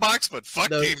cardboard box, but fuck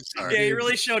Keemstar. Yeah, he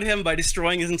really showed him by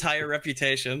destroying his entire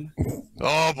reputation.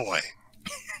 Oh, boy.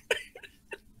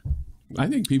 I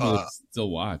think people still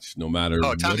watch no matter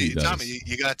what he does. Tommy,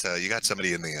 you got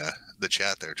somebody in the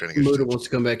chat there trying to get Muda wants to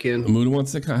come back in. Muda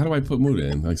wants to come. How do I put Muda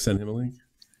in? Like send him a link?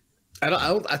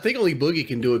 I think only Boogie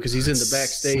can do it because he's in the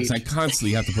backstage. I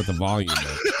constantly have to put the volume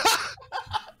in.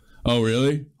 Oh,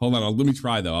 really? Hold on. Let me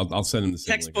try, though. I'll send him the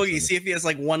same Text Boogie, see if he has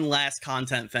like one last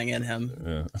content thing in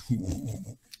him. Yeah.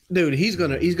 Dude, he's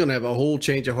gonna have a whole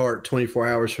change of heart 24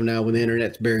 hours from now when the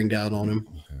internet's bearing down on him.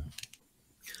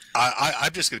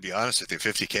 I'm just going to be honest with you.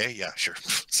 50K? Yeah, sure.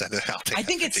 Send it out. I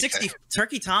think it's 60.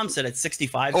 Turkey Tom said it's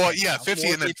 65. Oh, yeah,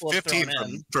 50 and then 15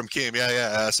 from Kim.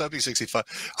 Yeah. So it'd be 65.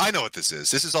 I know what this is.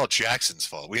 This is all Jackson's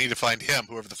fault. We need to find him,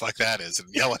 whoever the fuck that is,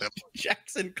 and yell at him.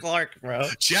 Jackson Clark, bro.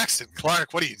 Jackson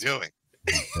Clark, what are you doing?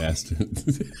 Bastard.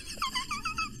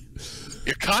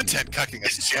 You're content cucking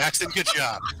us, Jackson. Good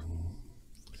job.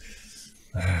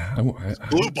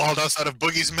 Blue balled us out of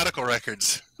Boogie's medical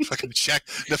records. Fucking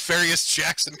nefarious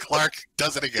Jackson Clark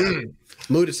does it again.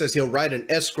 Muda says he'll write an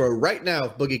escrow right now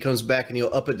if Boogie comes back and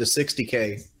he'll up it to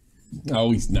 60K.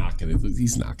 Oh, he's not gonna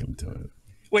do it.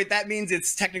 Wait, that means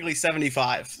it's technically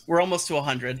 75. We're almost to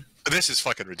 100. This is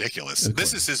fucking ridiculous.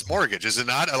 This is his mortgage, is it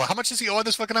not? How much does he owe on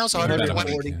this fucking house?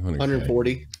 120.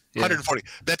 140. Yeah. 140.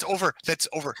 That's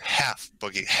over half,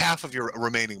 Boogie. Half of your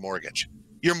remaining mortgage.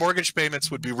 Your mortgage payments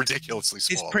would be ridiculously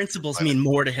small. His principles mean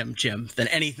more to him, Jim, than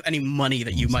any money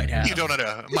that you might have. You don't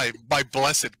know my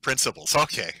blessed principles.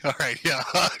 Okay, all right, yeah,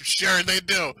 I'm sure they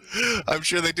do. I'm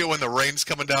sure they do when the rain's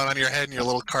coming down on your head in your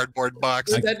little cardboard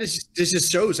box. That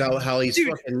just shows how he's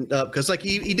fucking up, because like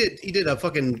he did a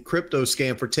fucking crypto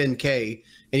scam for 10K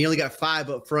and he only got 5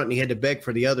 up front and he had to beg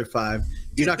for the other 5.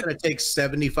 You're not going to take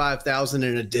 75,000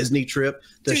 in a Disney trip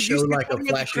to show like a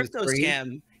flashing screen.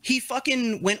 Scam. He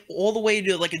fucking went all the way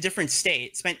to like a different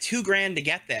state, spent $2,000 to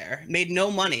get there, made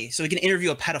no money, so he can interview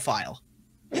a pedophile.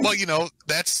 Well,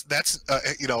 that's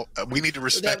we need to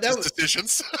respect his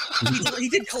decisions. He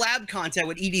did collab content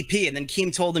with EDP, and then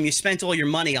Keem told him you spent all your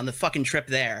money on the fucking trip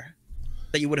there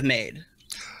that you would have made.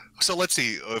 So let's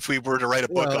see if we were to write a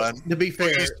book on. To be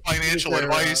fair, financial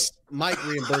advice. Mike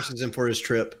reimburses him for his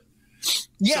trip.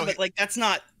 Yeah, but like that's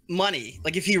not money.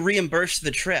 Like if he reimbursed the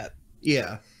trip.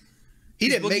 Yeah. He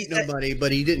didn't make no money,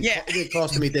 but he didn't. Yeah. It didn't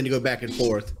cost him anything to go back and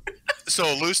forth. So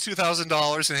lose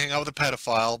 $2,000 and hang out with a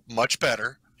pedophile, much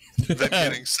better than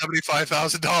getting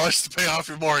 $75,000 to pay off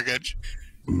your mortgage.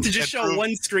 To just show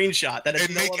one screenshot that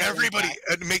and make everybody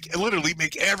literally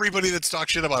make everybody that's talked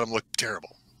shit about him look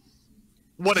terrible.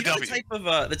 What a W.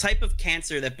 The type of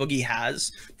cancer that Boogie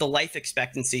has, the life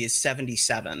expectancy is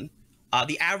 77.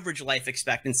 The average life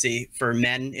expectancy for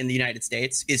men in the United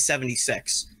States is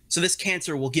 76. So this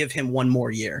cancer will give him 1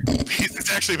 more year. It's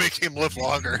actually making him live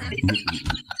longer.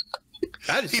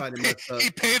 I just find it he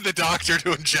paid the doctor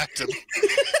to inject him.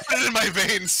 Put it in my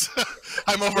veins.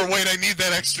 I'm overweight. I need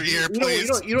that extra year, please.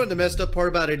 You know what the messed up part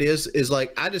about it is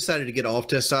like I decided to get off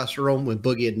testosterone when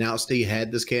Boogie announced he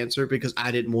had this cancer because I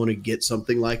didn't want to get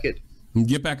something like it.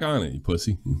 Get back on it, you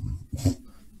pussy.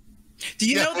 Do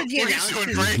you know that he announced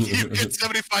doing great. You get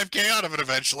 75K out of it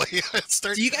eventually.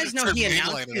 Do you guys know he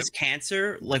announced his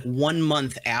cancer like 1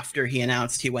 month after he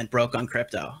announced he went broke on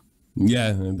crypto? Yeah,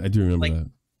 I do remember that.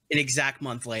 An exact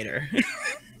month later.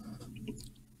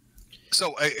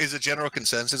 So is a general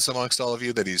consensus amongst all of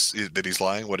you that he's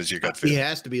lying? What is your gut feeling? He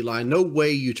has to be lying. No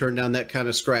way you turn down that kind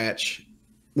of scratch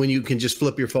when you can just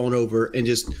flip your phone over and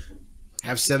just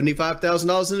have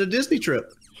 $75,000 in a Disney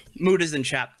trip. Mood is in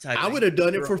chat. I would have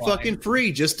done it for fucking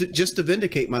free just to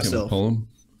vindicate myself. Pull him?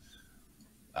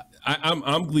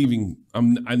 I'm leaving.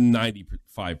 I'm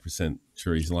 95%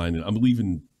 sure he's lying. I'm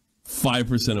leaving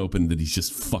 5% open that he's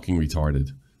just fucking retarded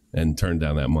and turned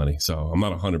down that money. So I'm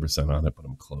not 100% on it, but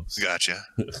I'm close. Gotcha.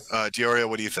 Diorio,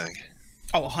 what do you think?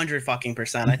 Oh,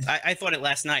 100%. I thought it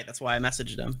last night. That's why I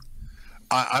messaged him.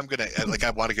 I'm gonna like, I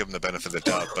want to give him the benefit of the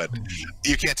doubt, but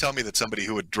you can't tell me that somebody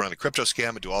who would run a crypto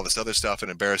scam and do all this other stuff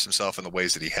and embarrass himself in the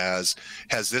ways that he has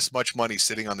this much money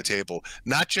sitting on the table.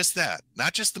 Not just that,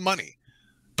 not just the money,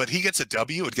 but he gets a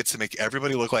W. It gets to make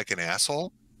everybody look like an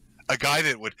asshole. A guy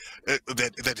that would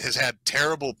that has had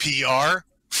terrible PR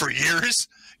for years.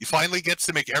 He finally gets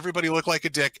to make everybody look like a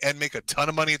dick and make a ton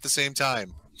of money at the same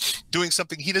time, doing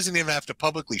something he doesn't even have to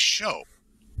publicly show.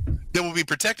 That will be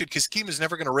protected because Keem is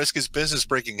never going to risk his business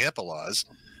breaking HIPAA laws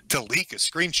to leak a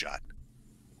screenshot.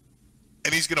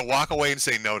 And he's going to walk away and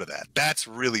say no to that. That's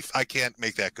really, I can't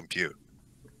make that compute.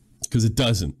 Because it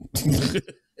doesn't.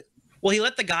 Well, he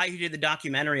let the guy who did the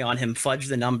documentary on him fudge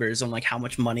the numbers on like how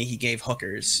much money he gave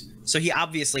hookers. So he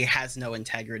obviously has no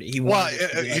integrity.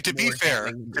 To be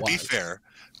fair,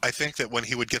 I think that when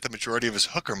he would get the majority of his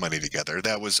hooker money together,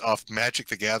 that was off Magic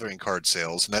the Gathering card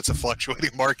sales, and that's a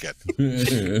fluctuating market.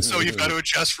 So you've got to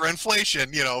adjust for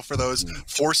inflation, you know, for those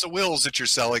Force of Wills that you're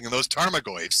selling and those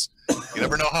Tarmogoyfs. You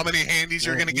never know how many handies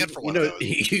you're going to get for one of those.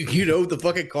 You know the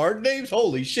fucking card names?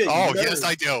 Holy shit. Oh, yes,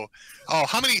 I do. Oh,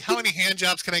 how many hand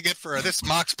jobs can I get for this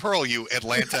Mox Pearl, you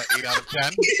Atlanta 8 out of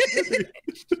 10?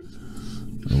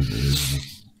 Unbelievable.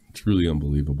 Truly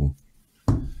unbelievable.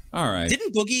 All right.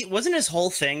 Didn't Boogie, wasn't his whole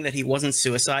thing that he wasn't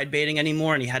suicide baiting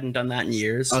anymore and he hadn't done that in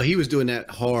years? Oh, he was doing that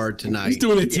hard tonight. He's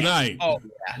doing it tonight. Yeah. Oh,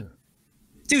 yeah.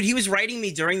 Dude, he was writing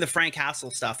me during the Frank Hassel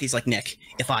stuff. He's like, Nick,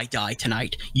 if I die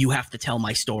tonight, you have to tell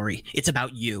my story. It's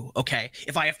about you, okay?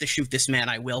 If I have to shoot this man,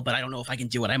 I will, but I don't know if I can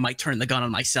do it. I might turn the gun on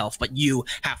myself, but you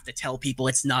have to tell people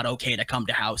it's not okay to come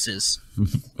to houses.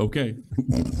 Okay.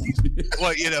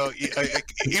 Well, you know,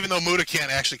 even though Muda can't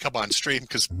actually come on stream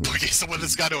because Boogie's the one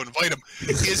that's got to invite him,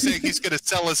 he is saying he's going to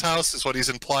sell his house, is what he's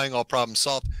implying, all problem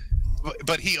solved.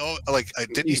 But he, like,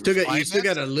 didn't you still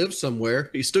got to live somewhere.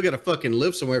 You still got to fucking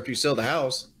live somewhere if you sell the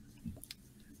house.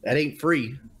 That ain't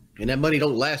free, and that money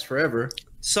don't last forever.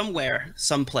 Somewhere,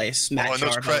 someplace. And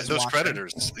those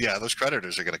creditors, those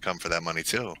creditors are going to come for that money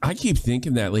too. I keep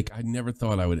thinking that, like, I never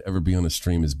thought I would ever be on a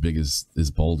stream as big as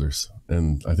Boulders,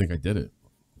 and I think I did it.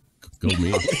 Go me.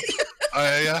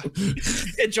 Yeah.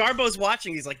 And Jarbo's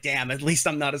watching. He's like, damn, at least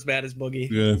I'm not as bad as Boogie.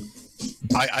 Yeah.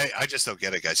 I just don't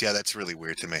get it, guys. Yeah, that's really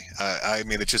weird to me. I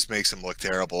mean, it just makes him look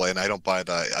terrible, and I don't buy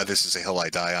the this is a hill I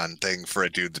die on thing for a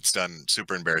dude that's done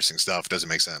super embarrassing stuff. Doesn't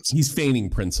make sense. He's feigning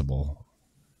principle.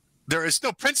 There is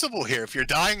no principle here. If you're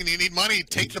dying and you need money,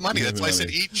 take the money. That's why I said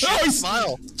eat, shit,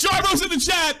 smile. Jarbo's in the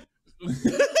chat!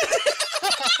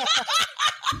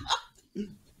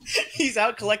 He's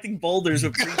out collecting boulders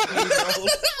with preteen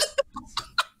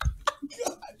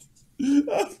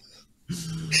God.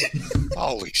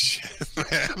 Holy shit,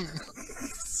 man!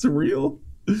 Surreal.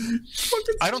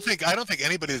 I don't think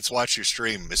anybody that's watched your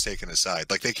stream is taking a side.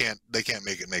 Like they can't make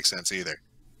it make sense either.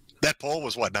 That poll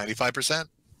was what, 95%?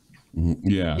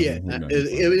 Yeah. Yeah.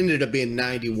 It ended up being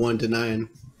 91-9.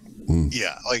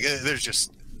 Yeah, like there's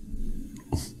just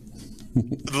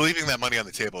leaving that money on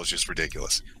the table is just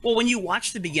ridiculous. Well, when you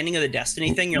watch the beginning of the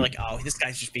Destiny thing, you're like, oh, this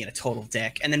guy's just being a total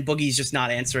dick, and then Boogie's just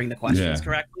not answering the questions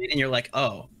correctly, and you're like,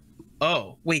 oh,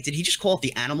 wait, did he just call it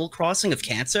the Animal Crossing of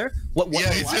cancer? What?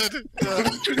 Yeah, he did.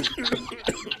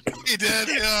 He did.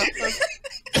 Yeah.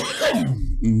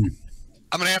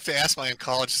 I'm gonna have to ask my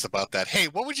oncologist about that. Hey,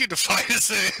 what would you define as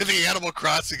the Animal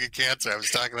Crossing of cancer? I was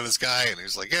talking to this guy, and he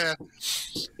was like, "Yeah."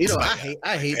 You know,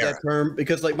 I hate that term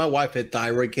because, like, my wife had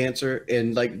thyroid cancer,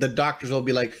 and like the doctors will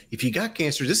be like, "If you got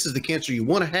cancer, this is the cancer you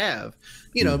want to have."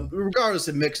 You know, regardless,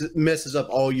 it messes up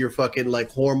all your fucking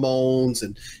like hormones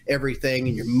and everything,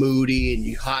 and you're moody and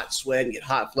you hot sweat and get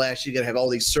hot flash. You got to have all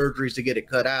these surgeries to get it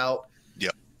cut out.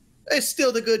 Yep. It's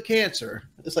still the good cancer.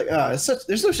 It's like,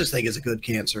 there's no such thing as a good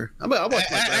cancer.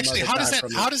 Actually,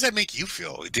 how does that make you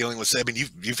feel dealing with? I mean,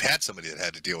 you've had somebody that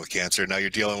had to deal with cancer. Now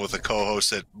you're dealing with a co-host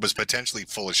that was potentially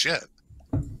full of shit.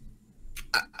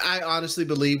 I honestly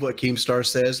believe what Keemstar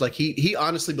says. Like he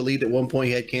honestly believed at one point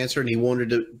he had cancer and he wanted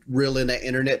to reel in that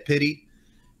internet pity,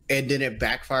 and then it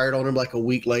backfired on him like a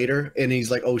week later. And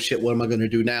he's like, "Oh shit, what am I going to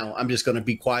do now? I'm just going to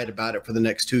be quiet about it for the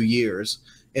next 2 years."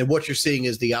 And what you're seeing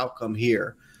is the outcome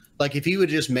here. Like if he would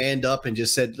just manned up and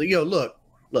just said, "Yo, look,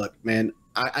 man,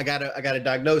 I got a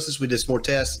diagnosis. We did some more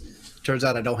tests. Turns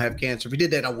out I don't have cancer." If he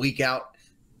did that a week out,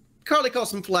 Carly caught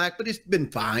some flack, but it's been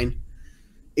fine.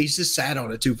 He's just sat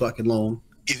on it too fucking long.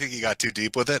 You think he got too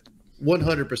deep with it?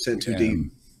 100% too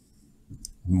deep.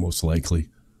 Most likely.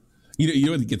 You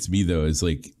know what gets me though is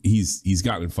like he's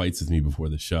gotten in fights with me before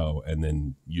the show and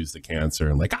then used the cancer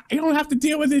and like, I don't have to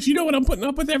deal with this. You know what I'm putting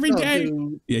up with every day.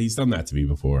 Dude. Yeah, he's done that to me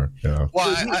before. Yeah.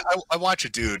 Well, I watch a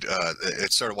dude.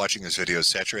 It started watching his videos,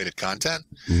 saturated content,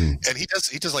 and he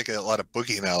does like a lot of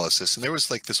Boogie analysis. And there was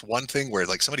like this one thing where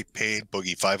like somebody paid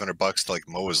Boogie $500 to like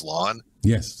mow his lawn.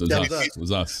 Yes, it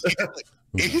was us.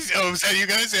 Oh, was that you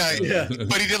guys? Yeah.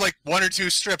 But he did like 1 or 2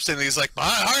 strips, and he's like, "My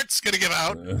heart's gonna give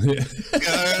out.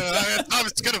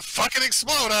 It's gonna fucking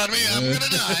explode on me. I'm gonna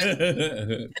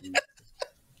die."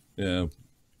 Yeah.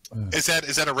 Is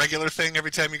that a regular thing?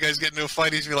 Every time you guys get into a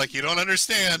fight, he's be like, "You don't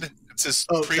understand. It's this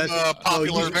prima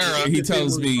popular Vera." He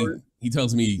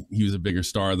tells me he was a bigger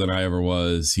star than I ever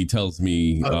was. He tells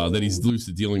me that he's used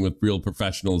to dealing with real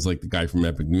professionals like the guy from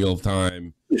Epic Meal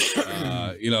Time.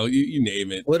 You know, you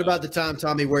name it. What about the time,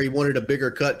 Tommy, where he wanted a bigger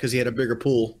cut because he had a bigger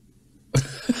pool?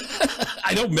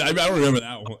 I don't remember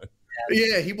that one.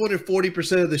 Yeah, he wanted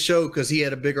 40% of the show because he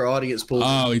had a bigger audience pool.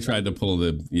 Oh, he tried to pull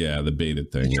the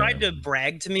baited thing. He tried to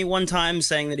brag to me one time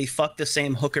saying that he fucked the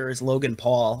same hooker as Logan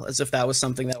Paul, as if that was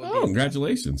something that would be. Oh,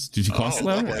 congratulations. Did you cost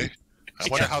that? I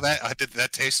wonder how did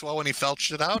that taste well when he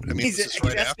felched it out? I mean, he's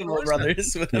right afterwards.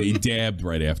 Brothers with he dabbed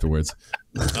right afterwards.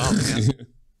 Oh, man.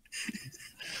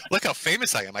 Look how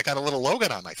famous I am. I got a little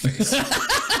Logan on my face.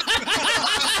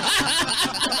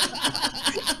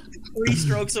 3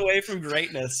 strokes away from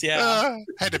greatness. Yeah.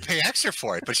 Had to pay extra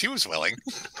for it, but she was willing.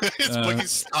 His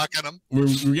Boogie's stalking him.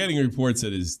 We're getting reports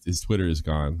that his Twitter is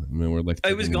gone. I mean, we're like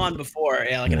it was gone before.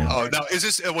 Yeah, like an hour. Oh no! Is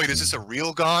this a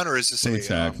real gone or is this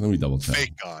Let me double check.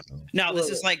 Fake gone? No, this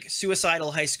is like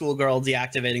suicidal high school girl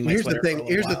deactivating my Twitter.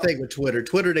 Here's the thing with Twitter.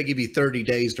 Twitter, they give you 30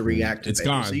 days to reactivate. It's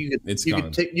gone. So you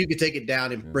could take it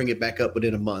down and bring it back up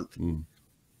within a month.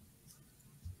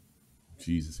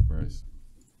 Jesus Christ.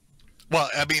 Well,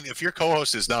 I mean, if your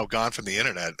co-host is now gone from the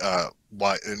internet,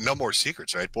 why? No more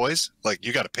secrets, right, boys? Like,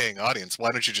 you got a paying audience.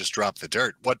 Why don't you just drop the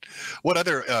dirt? What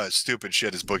other stupid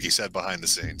shit has Boogie said behind the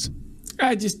scenes?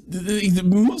 I just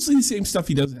mostly the same stuff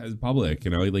he does as public.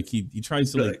 You know, like he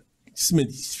tries to like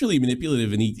he's really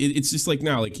manipulative, and it's just like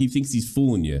now, like he thinks he's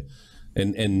fooling you,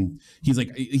 and he's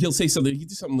like he'll say something, he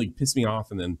do something like piss me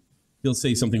off, and then he'll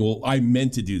say something. Well, I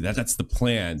meant to do that. That's the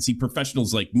plan. See,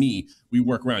 professionals like me, we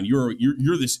work around. You're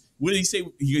this. What did he say?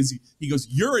 He goes.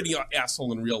 You're an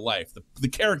asshole in real life. The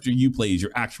character you play is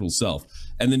your actual self.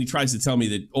 And then he tries to tell me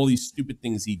that all these stupid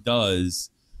things he does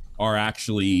are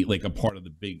actually like a part of the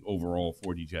big overall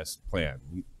 4DGS plan.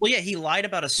 Well, yeah, he lied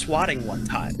about a swatting one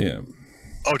time. Yeah.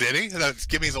 Oh, did he?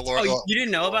 Give me the lore. Oh, you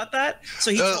didn't know about that? So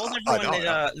he told everyone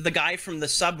that the guy from the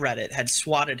subreddit had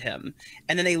swatted him,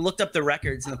 and then they looked up the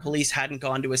records, and the police hadn't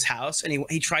gone to his house, and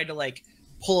he tried to like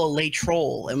pull a lay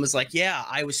troll and was like, "Yeah,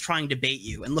 I was trying to bait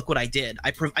you, and look what I did.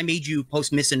 I made you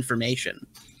post misinformation."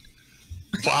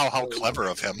 Wow, how clever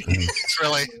of him! It's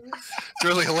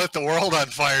really lit the world on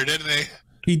fire, didn't he?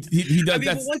 He does. I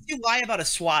mean, but once you lie about a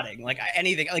swatting, like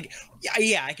anything, like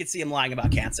yeah, I could see him lying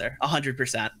about cancer,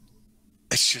 100%.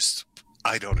 It's just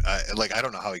I don't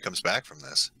know how he comes back from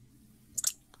this.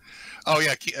 Oh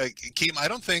yeah, Keem, I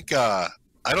don't think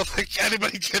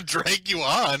anybody can drag you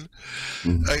on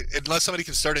unless somebody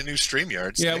can start a new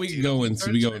StreamYard. Yeah, we can go into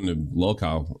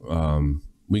lolCow.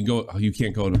 We can go. You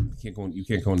can't go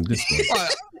into Discord. Well,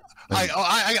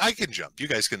 I can jump. You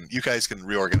guys can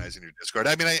reorganize in your Discord.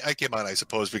 I mean, I came on, I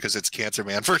suppose, because it's Cancer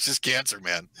Man versus Cancer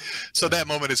Man. So that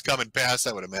moment is coming past,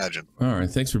 I would imagine. All right,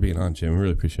 thanks for being on, Jim. I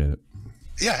really appreciate it.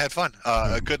 Yeah, had fun.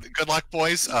 Good luck,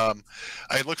 boys. I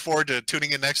look forward to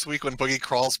tuning in next week when Boogie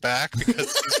crawls back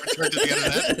because he's returned to the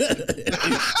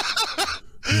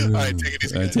internet. All right, take it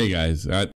easy. Take guys.